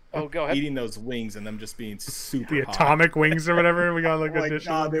 Oh, go ahead. Eating those wings and them just being super the hot. atomic wings or whatever. We got like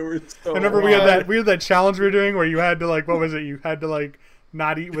God, they were so. I remember we had that challenge we were doing where you had to what was it? You had to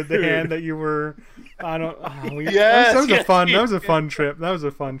not eat with the hand that you were. I don't. That was a fun trip.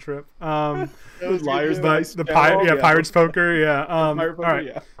 Liars, Pirates poker. Yeah. All right.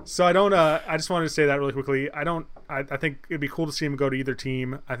 Yeah. So I don't. I just wanted to say that really quickly. I think it'd be cool to see him go to either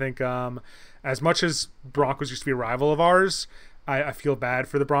team. I think as much as Broncos used to be a rival of ours, I feel bad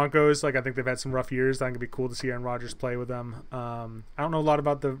for the Broncos. I think they've had some rough years. I think it'd be cool to see Aaron Rodgers play with them. I don't know a lot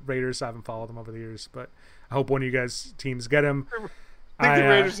about the Raiders. I haven't followed them over the years, but I hope one of you guys' teams get him. I think the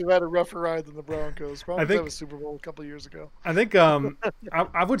Raiders have had a rougher ride than the Broncos. Broncos have a Super Bowl a couple years ago. I think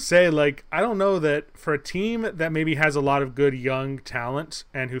I would say I don't know that for a team that maybe has a lot of good young talent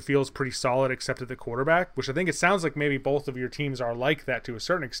and who feels pretty solid except at the quarterback, which I think it sounds like maybe both of your teams are like that to a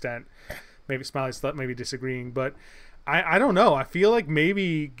certain extent. Maybe Smiley's maybe disagreeing, but I don't know. I feel like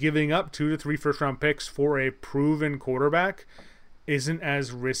maybe giving up 2 to 3 first-round picks for a proven quarterback isn't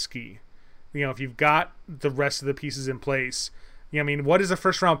as risky. If you've got the rest of the pieces in place. I mean, what is a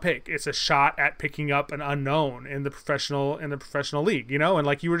first-round pick? It's a shot at picking up an unknown in the professional league, And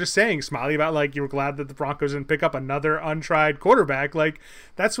like you were just saying, Smiley, about you were glad that the Broncos didn't pick up another untried quarterback.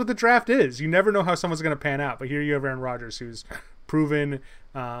 That's what the draft is. You never know how someone's going to pan out. But here you have Aaron Rodgers, who's proven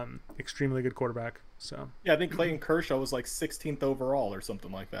extremely good quarterback. So yeah, I think Clayton Kershaw was 16th overall or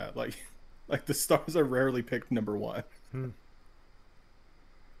something like that. Like the Stars are rarely picked number 1.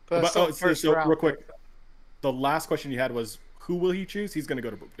 So real quick, the last question you had was, who will he choose? He's going to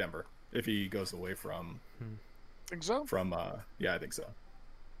go to Denver if he goes away from. Think so? I think so.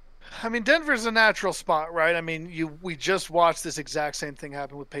 I mean, Denver's a natural spot, right? I mean, we just watched this exact same thing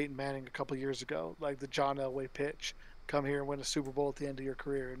happen with Peyton Manning a couple years ago, like the John Elway pitch. come here and win a Super Bowl at the end of your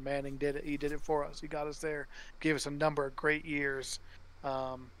career. And Manning did it. He did it for us. He got us there, gave us a number of great years.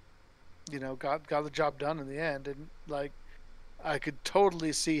 You know, got the job done in the end. And like, I could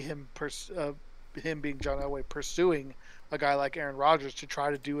totally see him being John Elway pursuing a guy like Aaron Rodgers to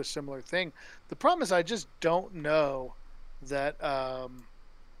try to do a similar thing. The problem is I just don't know that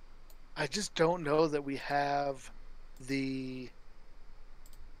we have the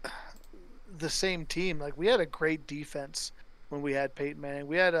same team. Like, we had a great defense when we had Peyton Manning.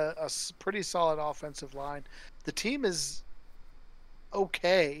 We had a pretty solid offensive line. The team is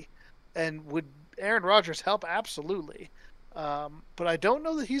okay, and would Aaron Rodgers help? Absolutely. But I don't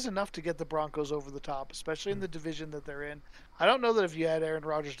know that he's enough to get the Broncos over the top, especially in the division that they're in. I don't know that if you add Aaron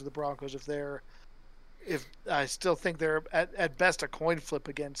Rodgers to the Broncos, if I still think they're at best a coin flip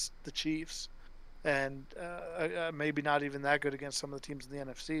against the Chiefs, and maybe not even that good against some of the teams in the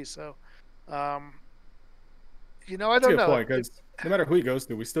NFC. So, you know, I don't know. Point, 'cause no matter who he goes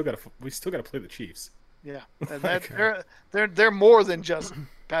to, we still got to play the Chiefs. Yeah, and they're more than just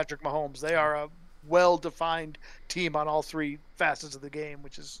Patrick Mahomes. They are a well-defined team on all three facets of the game,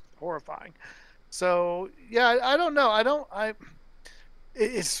 which is horrifying. So yeah, I don't know.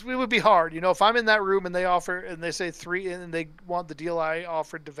 It would be hard, you know, if I'm in that room and they say 3 and they want the deal I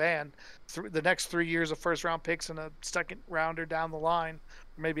offered to Van, the next 3 years of first round picks and a second rounder down the line,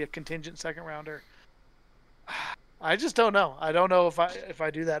 or maybe a contingent second rounder. I just don't know. I don't know if I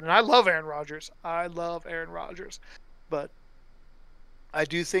do that. And I love Aaron Rodgers. But I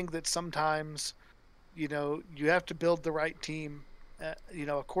do think that sometimes, you know, you have to build the right team. You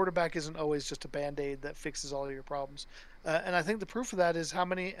know, a quarterback isn't always just a Band-Aid that fixes all of your problems. And I think the proof of that is how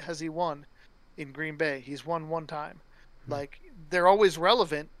many has he won in Green Bay? He's won one time. Like, they're always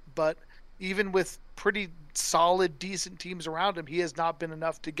relevant, but even with pretty solid, decent teams around him, he has not been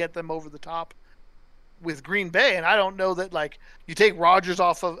enough to get them over the top with Green Bay. And I don't know that, like, you take Rodgers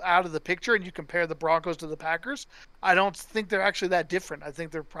out of the picture and you compare the Broncos to the Packers, I don't think they're actually that different. I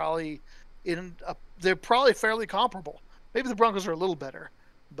think they're probably fairly comparable. Maybe the Broncos are a little better,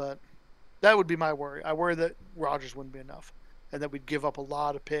 but that would be my worry. I worry that Rodgers wouldn't be enough, and that we'd give up a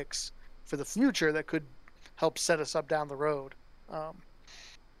lot of picks for the future that could help set us up down the road. I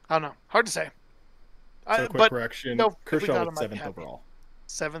don't know. Hard to say. So quick correction. Kershaw was 7th overall.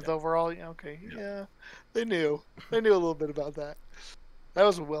 7th overall? Yeah, okay. Yeah. They knew a little bit about that. That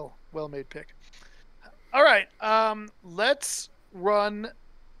was a well-made pick. All right. Let's run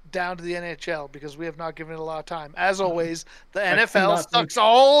down to the NHL because we have not given it a lot of time. As always, the NFL sucks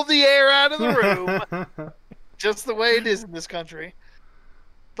all the air out of the room, just the way it is in this country.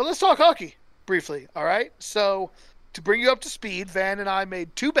 But let's talk hockey briefly, all right? So, to bring you up to speed, Van and I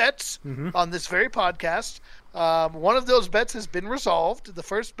made 2 bets on this very podcast. One of those bets has been resolved. The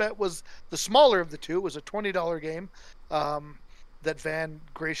first bet was the smaller of the two. It was a $20 game that Van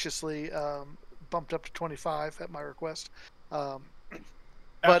graciously bumped up to $25 at my request.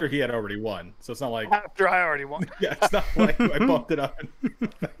 After he had already won, so it's not like after I already won. Yeah, it's not like I bumped it up.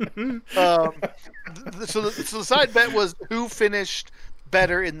 So the side bet was who finished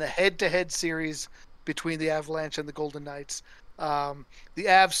better in the head-to-head series between the Avalanche and the Golden Knights. The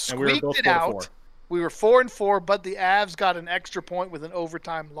Avs squeaked it out. We were 4-4, but the Avs got an extra point with an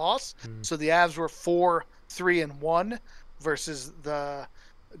overtime loss. So the Avs were 4-3-1 versus the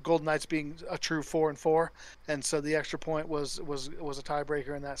Golden Knights being a true 4-4, and so the extra point was a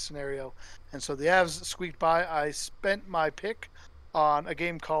tiebreaker in that scenario, and so the Avs squeaked by. I spent my pick on a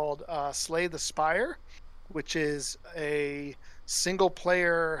game called Slay the Spire, which is a single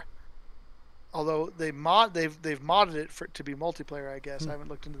player. Although they've modded it to be multiplayer, I guess. I haven't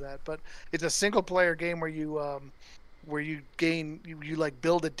looked into that, but it's a single player game where you like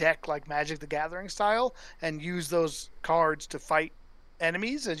build a deck like Magic the Gathering style and use those cards to fight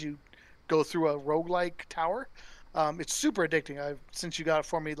enemies as you go through a roguelike tower. It's super addicting. Since you got it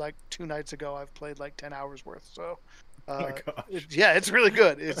for me like 2 nights ago, I've played like 10 hours worth. So oh my gosh. It's really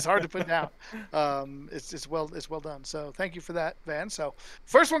good. It's hard to put down. It's well done. So thank you for that, Van. So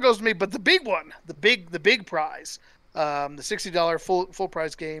first one goes to me, but the big one, the big prize, the $60 full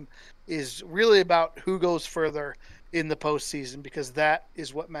prize game is really about who goes further in the postseason, because that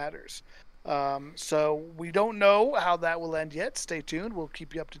is what matters. So we don't know how that will end yet. Stay tuned. We'll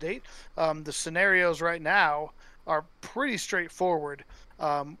keep you up to date. The scenarios right now are pretty straightforward.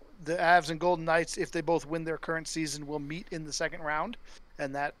 The Avs and Golden Knights, if they both win their current season, will meet in the second round,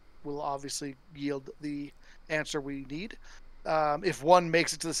 and that will obviously yield the answer we need. If one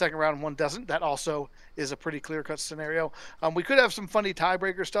makes it to the second round and one doesn't, that also is a pretty clear-cut scenario. We could have some funny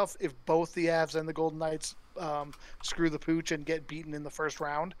tiebreaker stuff if both the Avs and the Golden Knights screw the pooch and get beaten in the first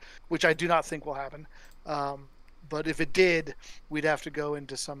round, which I do not think will happen. But if it did, we'd have to go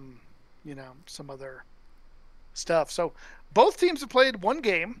into some other stuff. So both teams have played one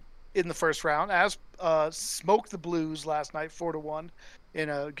game in the first round. As smoked the Blues last night 4-1 in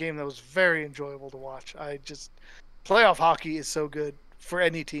a game that was very enjoyable to watch. Playoff hockey is so good for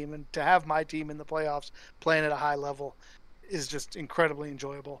any team, and to have my team in the playoffs playing at a high level is just incredibly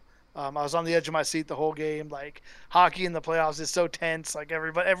enjoyable. I was on the edge of my seat the whole game. Like, hockey in the playoffs is so tense. Like,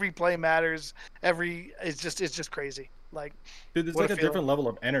 every play matters. It's just crazy. Like, dude, it's like a different level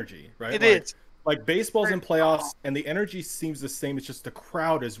of energy, right? It is. Like, baseball's in playoffs, and the energy seems the same. It's just the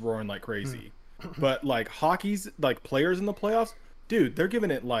crowd is roaring like crazy. But like hockey's, like, players in the playoffs, dude, they're giving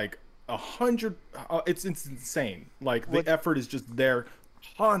it like 100. It's insane. Like, the effort is just there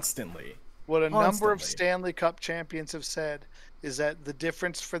constantly. What a number of Stanley Cup champions have said is that the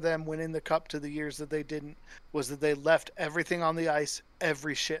difference for them winning the cup to the years that they didn't was that they left everything on the ice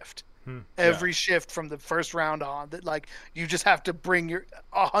every shift. Every shift from the first round on, that like you just have to bring your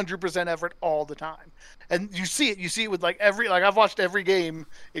 100% effort all the time. And you see it with like I've watched every game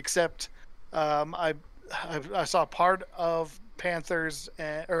except I saw part of Panthers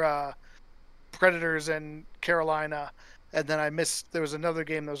or Predators and Carolina. And then there was another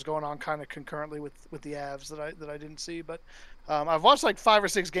game that was going on kind of concurrently with the Avs that I didn't see. But I've watched like 5 or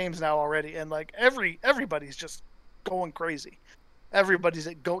 6 games now already, and like everybody's just going crazy. Everybody's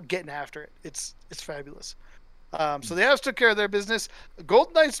getting after it. It's fabulous. So the Avs took care of their business.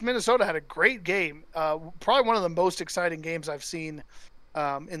 Golden Knights Minnesota had a great game. Probably one of the most exciting games I've seen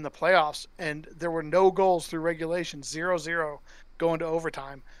in the playoffs. And there were no goals through regulation, 0-0 going to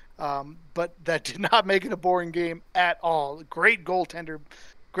overtime. But that did not make it a boring game at all. Great goaltender,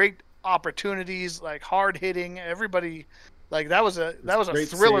 great opportunities, like hard hitting. Everybody, like that was a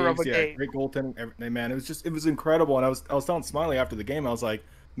thriller of a game. Great goaltending, man. It was incredible. And I was telling Smiley after the game, I was like,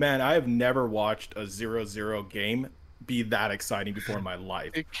 man, I have never watched a 0-0 game be that exciting before in my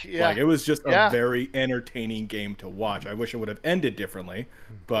life. It was just a very entertaining game to watch. I wish it would have ended differently,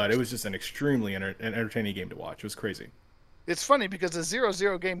 but it was just an extremely entertaining game to watch. It was crazy. It's funny because a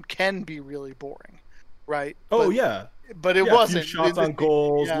 0-0 game can be really boring, right? But it wasn't. Shots on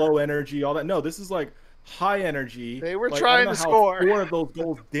goals, low energy, all that. No, this is like high energy. They were trying to score. 4 of those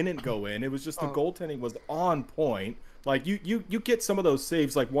goals didn't go in. It was just the goaltending was on point. Like you get some of those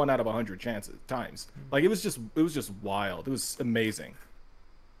saves like 1 out of 100 times. Like it was just wild. It was amazing.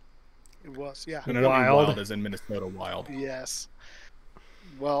 It was, yeah. And wild as in Minnesota wild. Yes.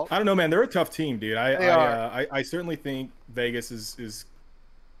 Well, I don't know, man. They're a tough team, dude. I certainly think Vegas is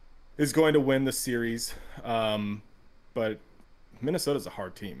going to win the series, but Minnesota's a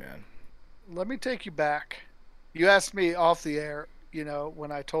hard team, man. Let me take you back. You asked me off the air,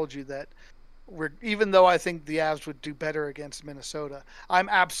 when I told you that even though I think the Avs would do better against Minnesota, I'm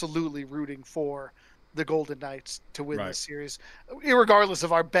absolutely rooting for the Golden Knights to win this series, irregardless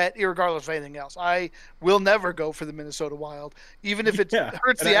of our bet, irregardless of anything else. I will never go for the Minnesota Wild, even if it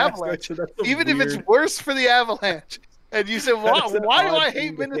hurts the Avalanche, even if it's worse for the Avalanche. And you said, why do I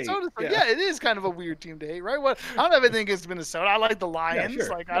hate Minnesota? So, it is kind of a weird team to hate, right? I don't have anything against Minnesota. I like the Lions.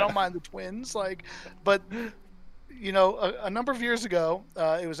 I don't mind the Twins. But a number of years ago,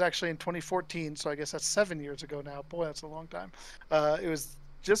 it was actually in 2014. So I guess that's 7 years ago now. Boy, that's a long time. It was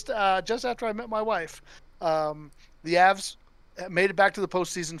just after I met my wife. The Avs made it back to the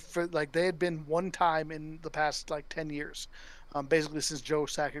postseason for they had been one time in the past 10 years. Basically since Joe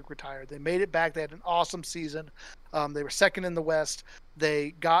Sakic retired. They made it back. They had an awesome season. They were second in the West.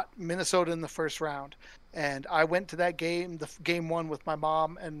 They got Minnesota in the first round. And I went to that game, game 1 with my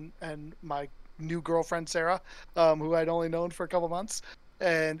mom and my new girlfriend, Sarah, who I'd only known for a couple months.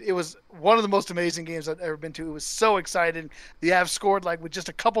 And it was one of the most amazing games I've ever been to. It was so exciting. The Avs scored with just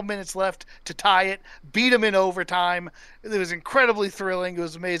a couple minutes left to tie it, beat them in overtime. It was incredibly thrilling. It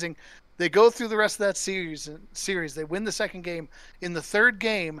was amazing. They go through the rest of that series. They win the second game. In the third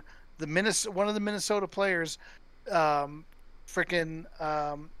game, one of the Minnesota players, I don't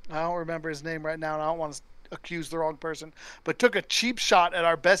remember his name right now, and I don't want to accuse the wrong person, but took a cheap shot at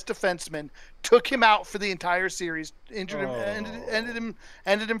our best defenseman, took him out for the entire series, injured him,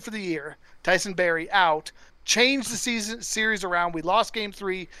 ended him for the year. Tyson Barrie out, changed the series around. We lost game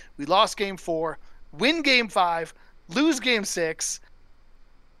 3, we lost game 4, win game 5, lose game 6.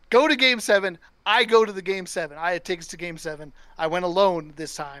 Go to game 7. I go to the game 7. I had tickets to game 7. I went alone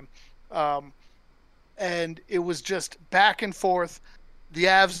this time. And it was just back and forth. The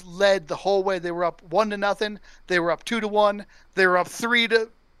Avs led the whole way. They were up 1-0. They were up 2-1. They were up 3-2.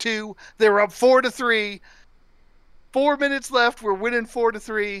 They were up 4-3. 4 minutes left. We're winning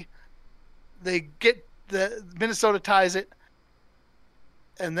 4-3. They get Minnesota ties it.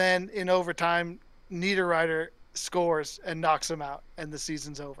 And then in overtime, Niederreiter scores and knocks them out, and the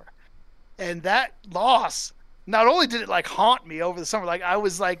season's over. And that loss, not only did it like haunt me over the summer, like I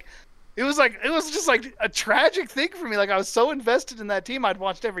was like, it was just like a tragic thing for me. Like I was so invested in that team. I'd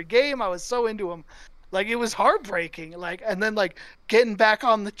watched every game. I was so into them. Like it was heartbreaking. Like, and then like getting back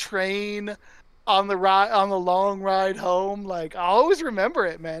on the train, on the long ride home. Like I always remember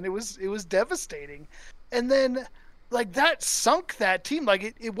it, man. It was devastating. And then like that sunk that team.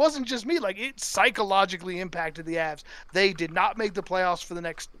 Like it wasn't just me. Like it psychologically impacted the Avs. They did not make the playoffs for the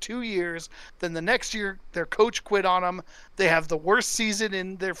next 2 years. Then the next year, their coach quit on them. They have the worst season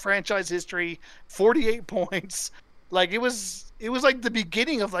in their franchise history, 48 points. Like it was like the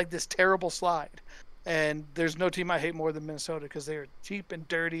beginning of like this terrible slide. And there's no team I hate more than Minnesota because they were cheap and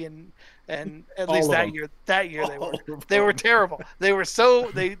dirty and at least that year they were terrible. They were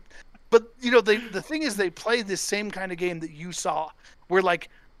but you know, the thing is they played this same kind of game that you saw, where like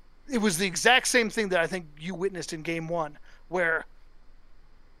it was the exact same thing that I think you witnessed in game 1, where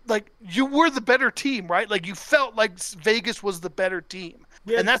like you were the better team, right? Like you felt like Vegas was the better team.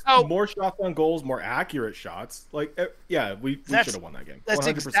 Yeah, and that's how more shots on goals, more accurate shots. Like yeah, we should have won that game. That's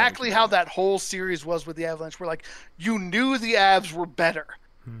exactly how that whole series was with the Avalanche, where like you knew the Avs were better,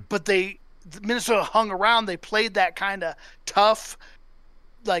 but Minnesota hung around. They played that kind of tough,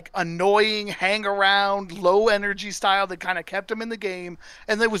 like annoying, hang around, low energy style that kind of kept them in the game,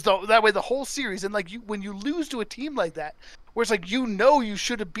 and there was that way the whole series. And like when you lose to a team like that, where it's like you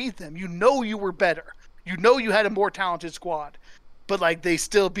should have beat them, you were better, you had a more talented squad, but like they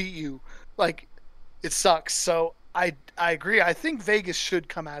still beat you, like it sucks. So I agree. I think Vegas should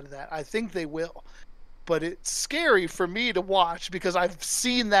come out of that. I think they will, but it's scary for me to watch because I've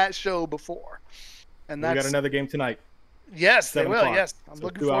seen that show before. And we got another game tonight. Yes, they will. Yes, I'm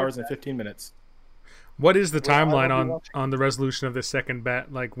looking 2 hours and 15 minutes. What is the timeline on the resolution of this second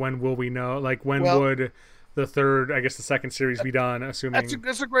bet? Like, when will we know? Like, when would the second series be done? Assuming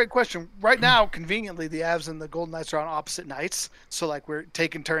that's a great question. Right now, conveniently, the Avs and the Golden Knights are on opposite nights, so like we're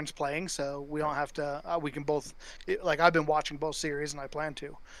taking turns playing, so we don't have to. We can both. Like I've been watching both series, and I plan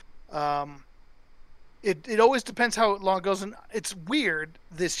to. It always depends how long it goes, and it's weird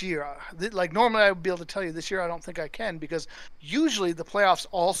this year. Like normally I would be able to tell you. This year I don't think I can, because usually the playoffs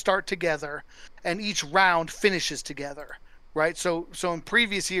all start together and each round finishes together, right? So in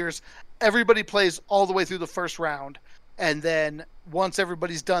previous years, everybody plays all the way through the first round, and then once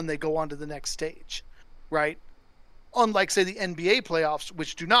everybody's done, they go on to the next stage, right? Unlike, say, the NBA playoffs,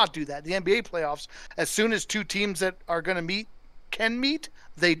 which do not do that. The NBA playoffs, as soon as two teams that are going to meet can meet,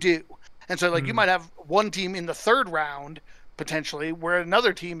 they do. And so, like, you might have one team in the third round, potentially, where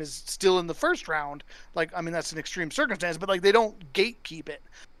another team is still in the first round. Like, I mean, that's an extreme circumstance, but, like, they don't gatekeep it.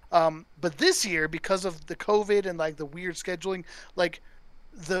 But this year, because of the COVID and, like, the weird scheduling, like,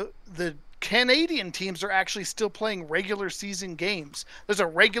 the Canadian teams are actually still playing regular season games. There's a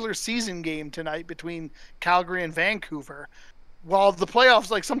regular season game tonight between Calgary and Vancouver, while the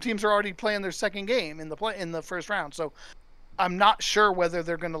playoffs, like, some teams are already playing their second game in the first round. So I'm not sure whether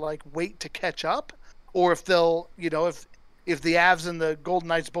they're going to like wait to catch up, or if they'll, you know, if the Avs and the Golden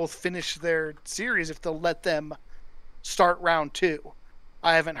Knights both finish their series, if they'll let them start round 2.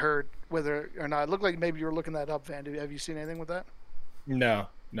 I haven't heard whether or not. It looked like maybe you were looking that up, Van. Have you seen anything with that? No,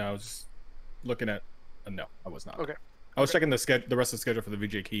 I was just looking at. No, I was not. Okay. I was checking the rest of the schedule for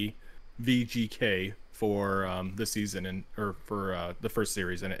the VGK for this season or for the first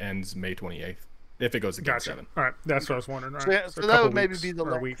series, and it ends May 28th. If it goes to Game 7. All right, that's what I was wondering. All so, right. so that would maybe be the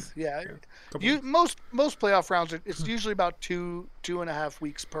length. Yeah. Most playoff rounds, it's usually about 2.5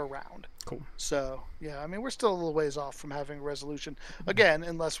 weeks per round. Cool. So, yeah, I mean, we're still a little ways off from having a resolution. Again,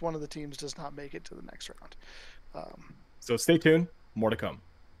 unless one of the teams does not make it to the next round. So stay tuned. More to come.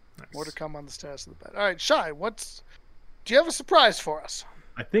 Nice. More to come on the status of the bet. All right, Shy, do you have a surprise for us?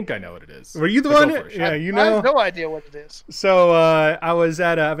 I think I know what it is. Were you the one? Yeah, you know. I have no idea what it is. So I was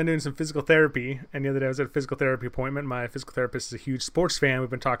I've been doing some physical therapy, and the other day I was at a physical therapy appointment. My physical therapist is a huge sports fan. We've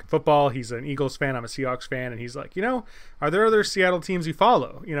been talking football. He's an Eagles fan. I'm a Seahawks fan, and he's like, are there other Seattle teams you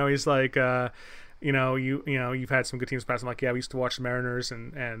follow? He's like, you've had some good teams past. I'm like, yeah, we used to watch the Mariners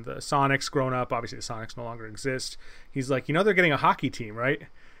and the Sonics growing up. Obviously, the Sonics no longer exist. He's like, they're getting a hockey team, right?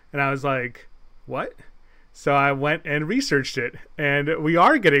 And I was like, what? So I went and researched it, and we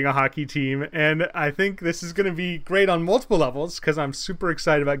are getting a hockey team, and I think this is going to be great on multiple levels because I'm super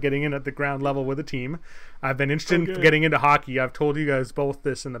excited about getting in at the ground level with a team. I've been interested in getting into hockey. I've told you guys both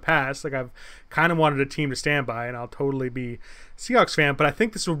this in the past. Like, I've kind of wanted a team to stand by, and I'll totally be Seahawks fan, but I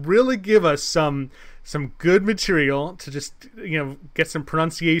think this will really give us some good material to just, get some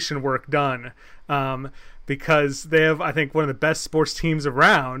pronunciation work done, because they have, I think, one of the best sports teams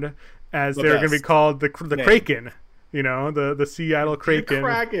around. as The they're going to be best called the name. Kraken. You know, the Seattle Kraken.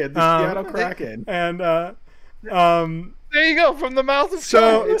 Kraken, the Um, Seattle Kraken. And There you go, from the mouth of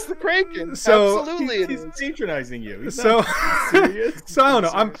So- time. It's the Kraken. so- Absolutely, it He's is. patronizing you. He's so not serious. so I don't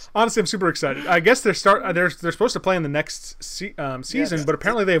know. I'm Serious. super excited. I guess they're supposed to play in the next season, Yes. but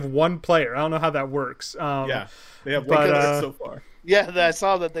apparently they have one player. I don't know how that works. Yeah, they have but, one player so far. Yeah, I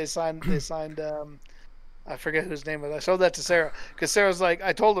saw that they signed. I forget whose name it was. I showed that to Sarah because Sarah's like,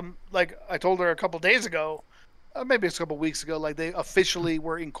 I told her a couple days ago, maybe it's a couple weeks ago, like they officially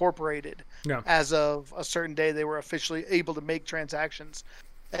were incorporated. Yeah. As of a certain day, they were officially able to make transactions,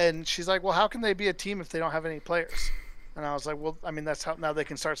 and she's like, well, how can they be a team if they don't have any players? And I was like, well, I mean, that's how now they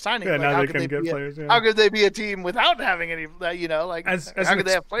can start signing. Yeah, Like, now how they could can get be a- players. Yeah. How could they be a team without having any? You know, like As how an could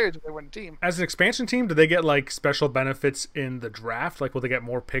they ex- have players if they weren't a team? As an expansion team, do they get like special benefits in the draft? Like, will they get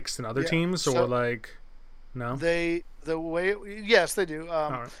more picks than other Yeah, teams, or so- like, no? Yes, they do.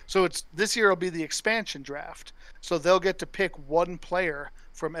 Alright. So it's this year will be the expansion draft. So they'll get to pick one player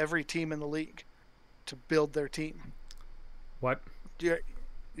from every team in the league to build their team. What?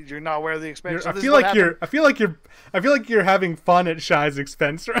 You're not aware of the expansion. So I this feel is what like happened. I feel like you're having fun at Shy's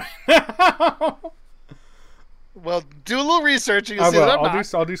expense right now. Well, do a little research and you'll I see will. that I'm I'll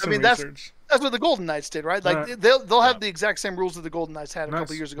not. do some mean, research. That's what the Golden Knights did, right? Like Alright. they'll have the exact same rules that the Golden Knights had a Nice.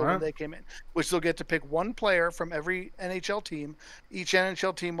 couple years ago when Alright. they came in, which they'll get to pick one player from every NHL team. Each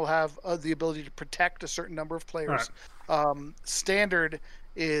NHL team will have the ability to protect a certain number of players. Standard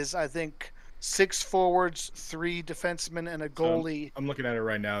is, I think, 6 forwards, 3 defensemen, and a goalie. I'm looking at it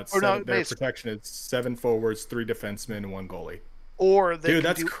right now. It's Or no, their base. protection is 7 forwards, 3 defensemen, and 1 goalie. Or they Dude, can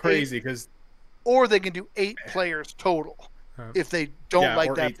that's do crazy because or they can do 8 players total Alright. if they don't like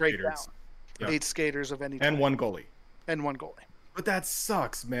or that 8 breakdown. skaters. Yeah. 8 skaters of any And type. 1 goalie. And 1 goalie. But that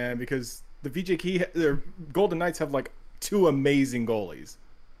sucks, man, because the their Golden Knights have like 2 amazing goalies,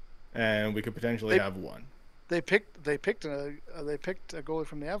 and we could potentially have 1. They picked a goalie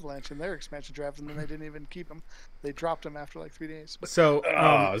from the Avalanche in their expansion draft, and then they didn't even keep him. They dropped him after like 3 days. But So,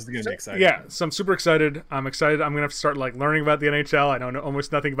 This is gonna be exciting. yeah, so I'm super excited. I'm excited. I'm gonna have to start like learning about the NHL. I don't know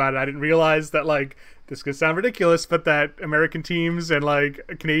almost nothing about it. I didn't realize that like this could sound ridiculous, but that American teams and like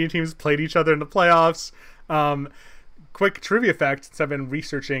Canadian teams played each other in the playoffs. Quick trivia fact, since I've been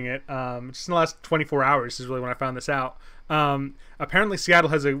researching it, just in the last 24 hours is really when I found this out. Apparently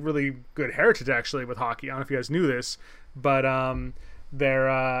Seattle has a really good heritage actually with hockey. I don't know if you guys knew this, but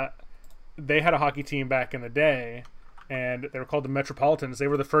they had a hockey team back in the day, and they were called the Metropolitans. They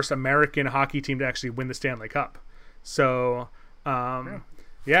were the first American hockey team to actually win the Stanley Cup. So, yeah,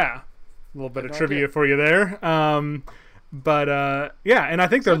 a little bit of no trivia idea. for you there. Yeah, and I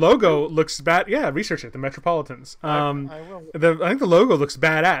think their logo looks bad. Yeah, research it. The Metropolitans. I will. I think the logo looks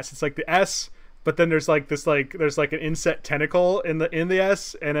badass. It's like the S, but then there's like this there's like an inset tentacle in the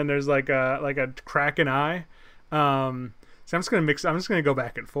S, and then there's like a kraken eye. So I'm just gonna go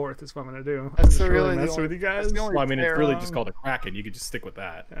back and forth. That's what I'm gonna do. That's I'm just really the mess only- with you guys. that's the only Well, I mean, it's player, really just called a Kraken. You could just stick with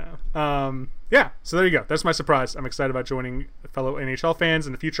that. Yeah. So there you go. That's my surprise. I'm excited about joining fellow NHL fans.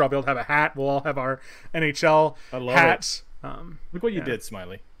 In the future, I'll be able to have a hat. We'll all have our NHL I love hats. Look what you Yeah. did,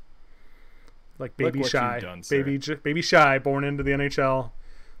 Smiley. Like Look Baby what Shy, you've done, sir. Baby Shy, born into the NHL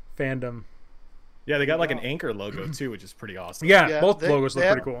fandom. Yeah, they got like an anchor logo too, which is pretty awesome. Yeah, Yeah, both they- logos look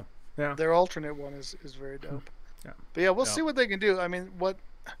they pretty cool. Yeah. Their alternate one is very dope. Yeah. But yeah, we'll Yeah. see what they can do. I mean,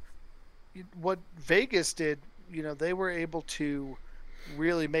 what Vegas did, they were able to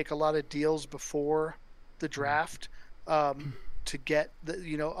really make a lot of deals before the draft to get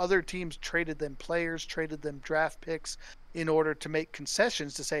other teams traded them players, traded them draft picks in order to make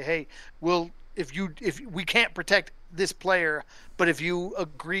concessions to say, hey, if we can't protect this player, but if you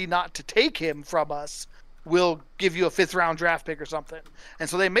agree not to take him from us, we'll give you a 5th round draft pick or something. And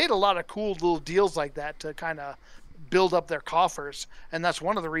so they made a lot of cool little deals like that to kind of build up their coffers. And that's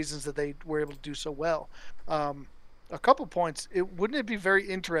one of the reasons that they were able to do so well. A couple points. Wouldn't it be very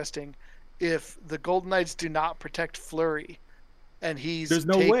interesting if the Golden Knights do not protect Fleury and There's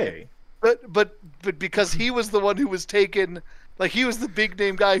no way. But because he was the one who was taken, like he was the big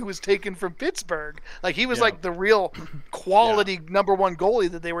name guy who was taken from Pittsburgh. Like he was Yeah. like the real quality number 1 goalie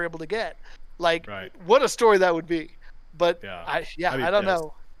that they were able to get. Like Right. what a story that would be. But Yeah. I I'd be don't pissed.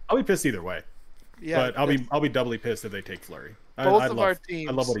 know. I'll be pissed either way. Yeah, But I'll be doubly pissed if they take Fleury. Both I of love, our I love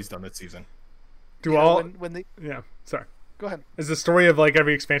teams- what he's done this season. Do all? when they Yeah. Sorry. Go ahead. Is the story of like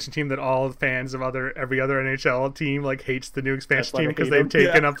every expansion team that all fans of every other NHL team like hates the new expansion team because they've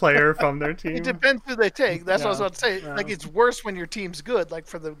taken a player from their team? It depends who they take. That's what I was about to say. Like, it's worse when your team's good. Like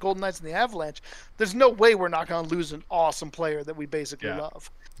for the Golden Knights and the Avalanche, there's no way we're not going to lose an awesome player that we basically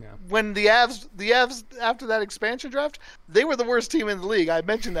love. Yeah. When the Avs after that expansion draft, they were the worst team in the league. I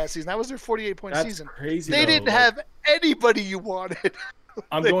mentioned that season. That was their 48-point season. Crazy. They didn't have anybody you wanted.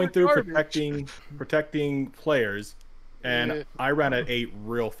 I'm going through protecting players. And I ran at 8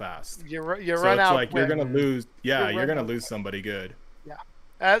 real fast. You so run it's out. Like you're gonna lose. Yeah, you're gonna lose somebody good. Yeah,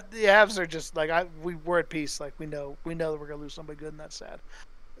 the Avs are just like we're at peace. Like we know that we're gonna lose somebody good, and that's sad.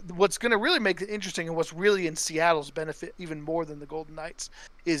 What's gonna really make it interesting, and what's really in Seattle's benefit even more than the Golden Knights,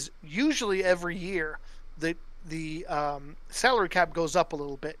 is usually every year the salary cap goes up a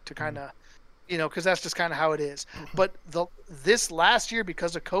little bit to kind of. Because that's just kind of how it is. But this last year,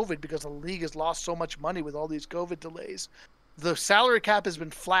 because of COVID, because the league has lost so much money with all these COVID delays, the salary cap has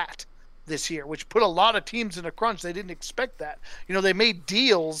been flat this year, which put a lot of teams in a crunch. They didn't expect that. They made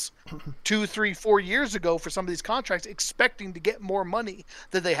deals 2, 3, 4 years ago for some of these contracts, expecting to get more money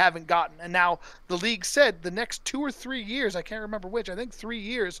that they haven't gotten. And now the league said the next 2 or 3 years, I can't remember which, I think 3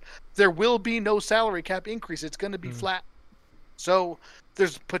 years, there will be no salary cap increase. It's going to be flat. So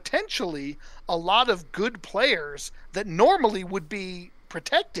there's potentially a lot of good players that normally would be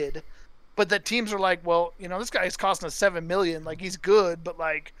protected, but that teams are like, well, this guy is costing us $7 million. Like, he's good, but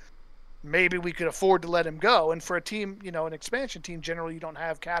like maybe we could afford to let him go. And for a team, an expansion team, generally you don't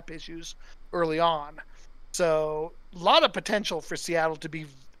have cap issues early on. So a lot of potential for Seattle to be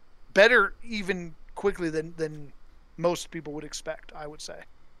better even quickly than most people would expect, I would say.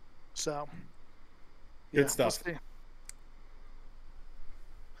 So good stuff. We'll see.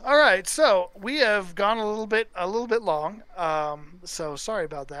 All right, so we have gone a little bit long. So sorry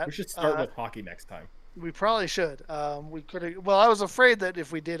about that. We should start with hockey next time. We probably should. We could have. Well, I was afraid that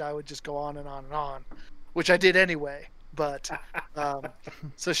if we did, I would just go on and on and on, which I did anyway. But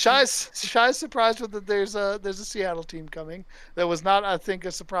so Shai's surprised with that. There's a Seattle team coming. That was not, I think,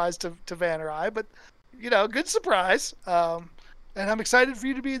 a surprise to Van or I, but good surprise. And I'm excited for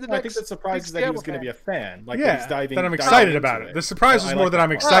you to be the next. I think the surprise is that he was going to be a fan. Like yeah, he's diving. That I'm excited about it. The surprise was more that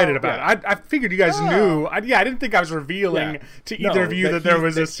I'm excited about it. I figured you guys knew. I didn't think I was revealing to either of you that there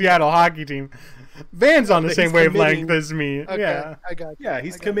was a Seattle hockey team. Van's on the same wavelength as me. Okay, yeah, I got you. Yeah,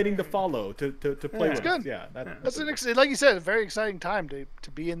 he's committing to follow to play with. Good. Yeah, that's like you said, a very exciting time to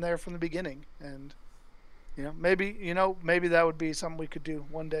be in there from the beginning, and maybe that would be something we could do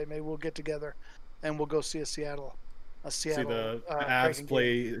one day. Maybe we'll get together, and we'll go see a Seattle. See the Avs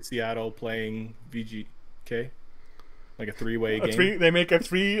play Seattle playing VGK, like a 3-way game. They make a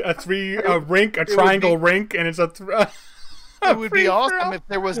rink, a triangle rink, and it's a. It would be awesome if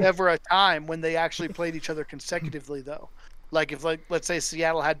there was ever a time when they actually played each other consecutively, though. Like if, let's say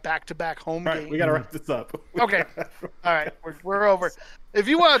Seattle had back-to-back home games. We gotta wrap this up. Okay, all right, we're over. If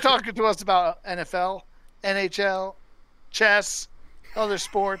you want to talk to us about NFL, NHL, chess, other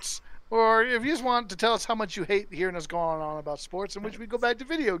sports. Or if you just want to tell us how much you hate hearing us going on about sports, in which we go back to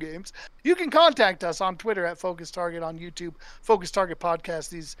video games, you can contact us on Twitter at Focus Target, on YouTube, Focus Target Podcast.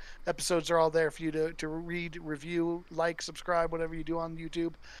 These episodes are all there for you to read, review, like, subscribe, whatever you do on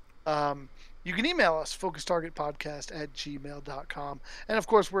YouTube. You can email us, focustargetpodcast@gmail.com. And, of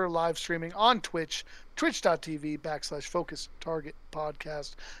course, we're live streaming on Twitch, twitch.tv/Focus Target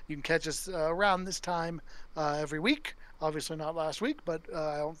Podcast. You can catch us around this time every week. Obviously not last week, but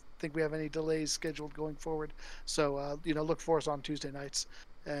I don't think we have any delays scheduled going forward. So, look for us on Tuesday nights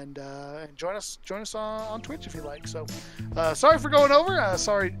and join us on Twitch if you like. So, sorry for going over.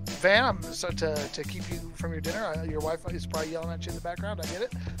 Sorry, Van, I'm sorry to keep you from your dinner. Your wife is probably yelling at you in the background. I get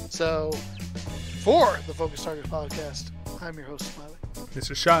it. So, for the Focus Target Podcast, I'm your host, Smiley.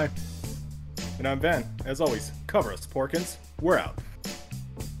 This is Shai. And I'm Van. As always, cover us, Porkins. We're out.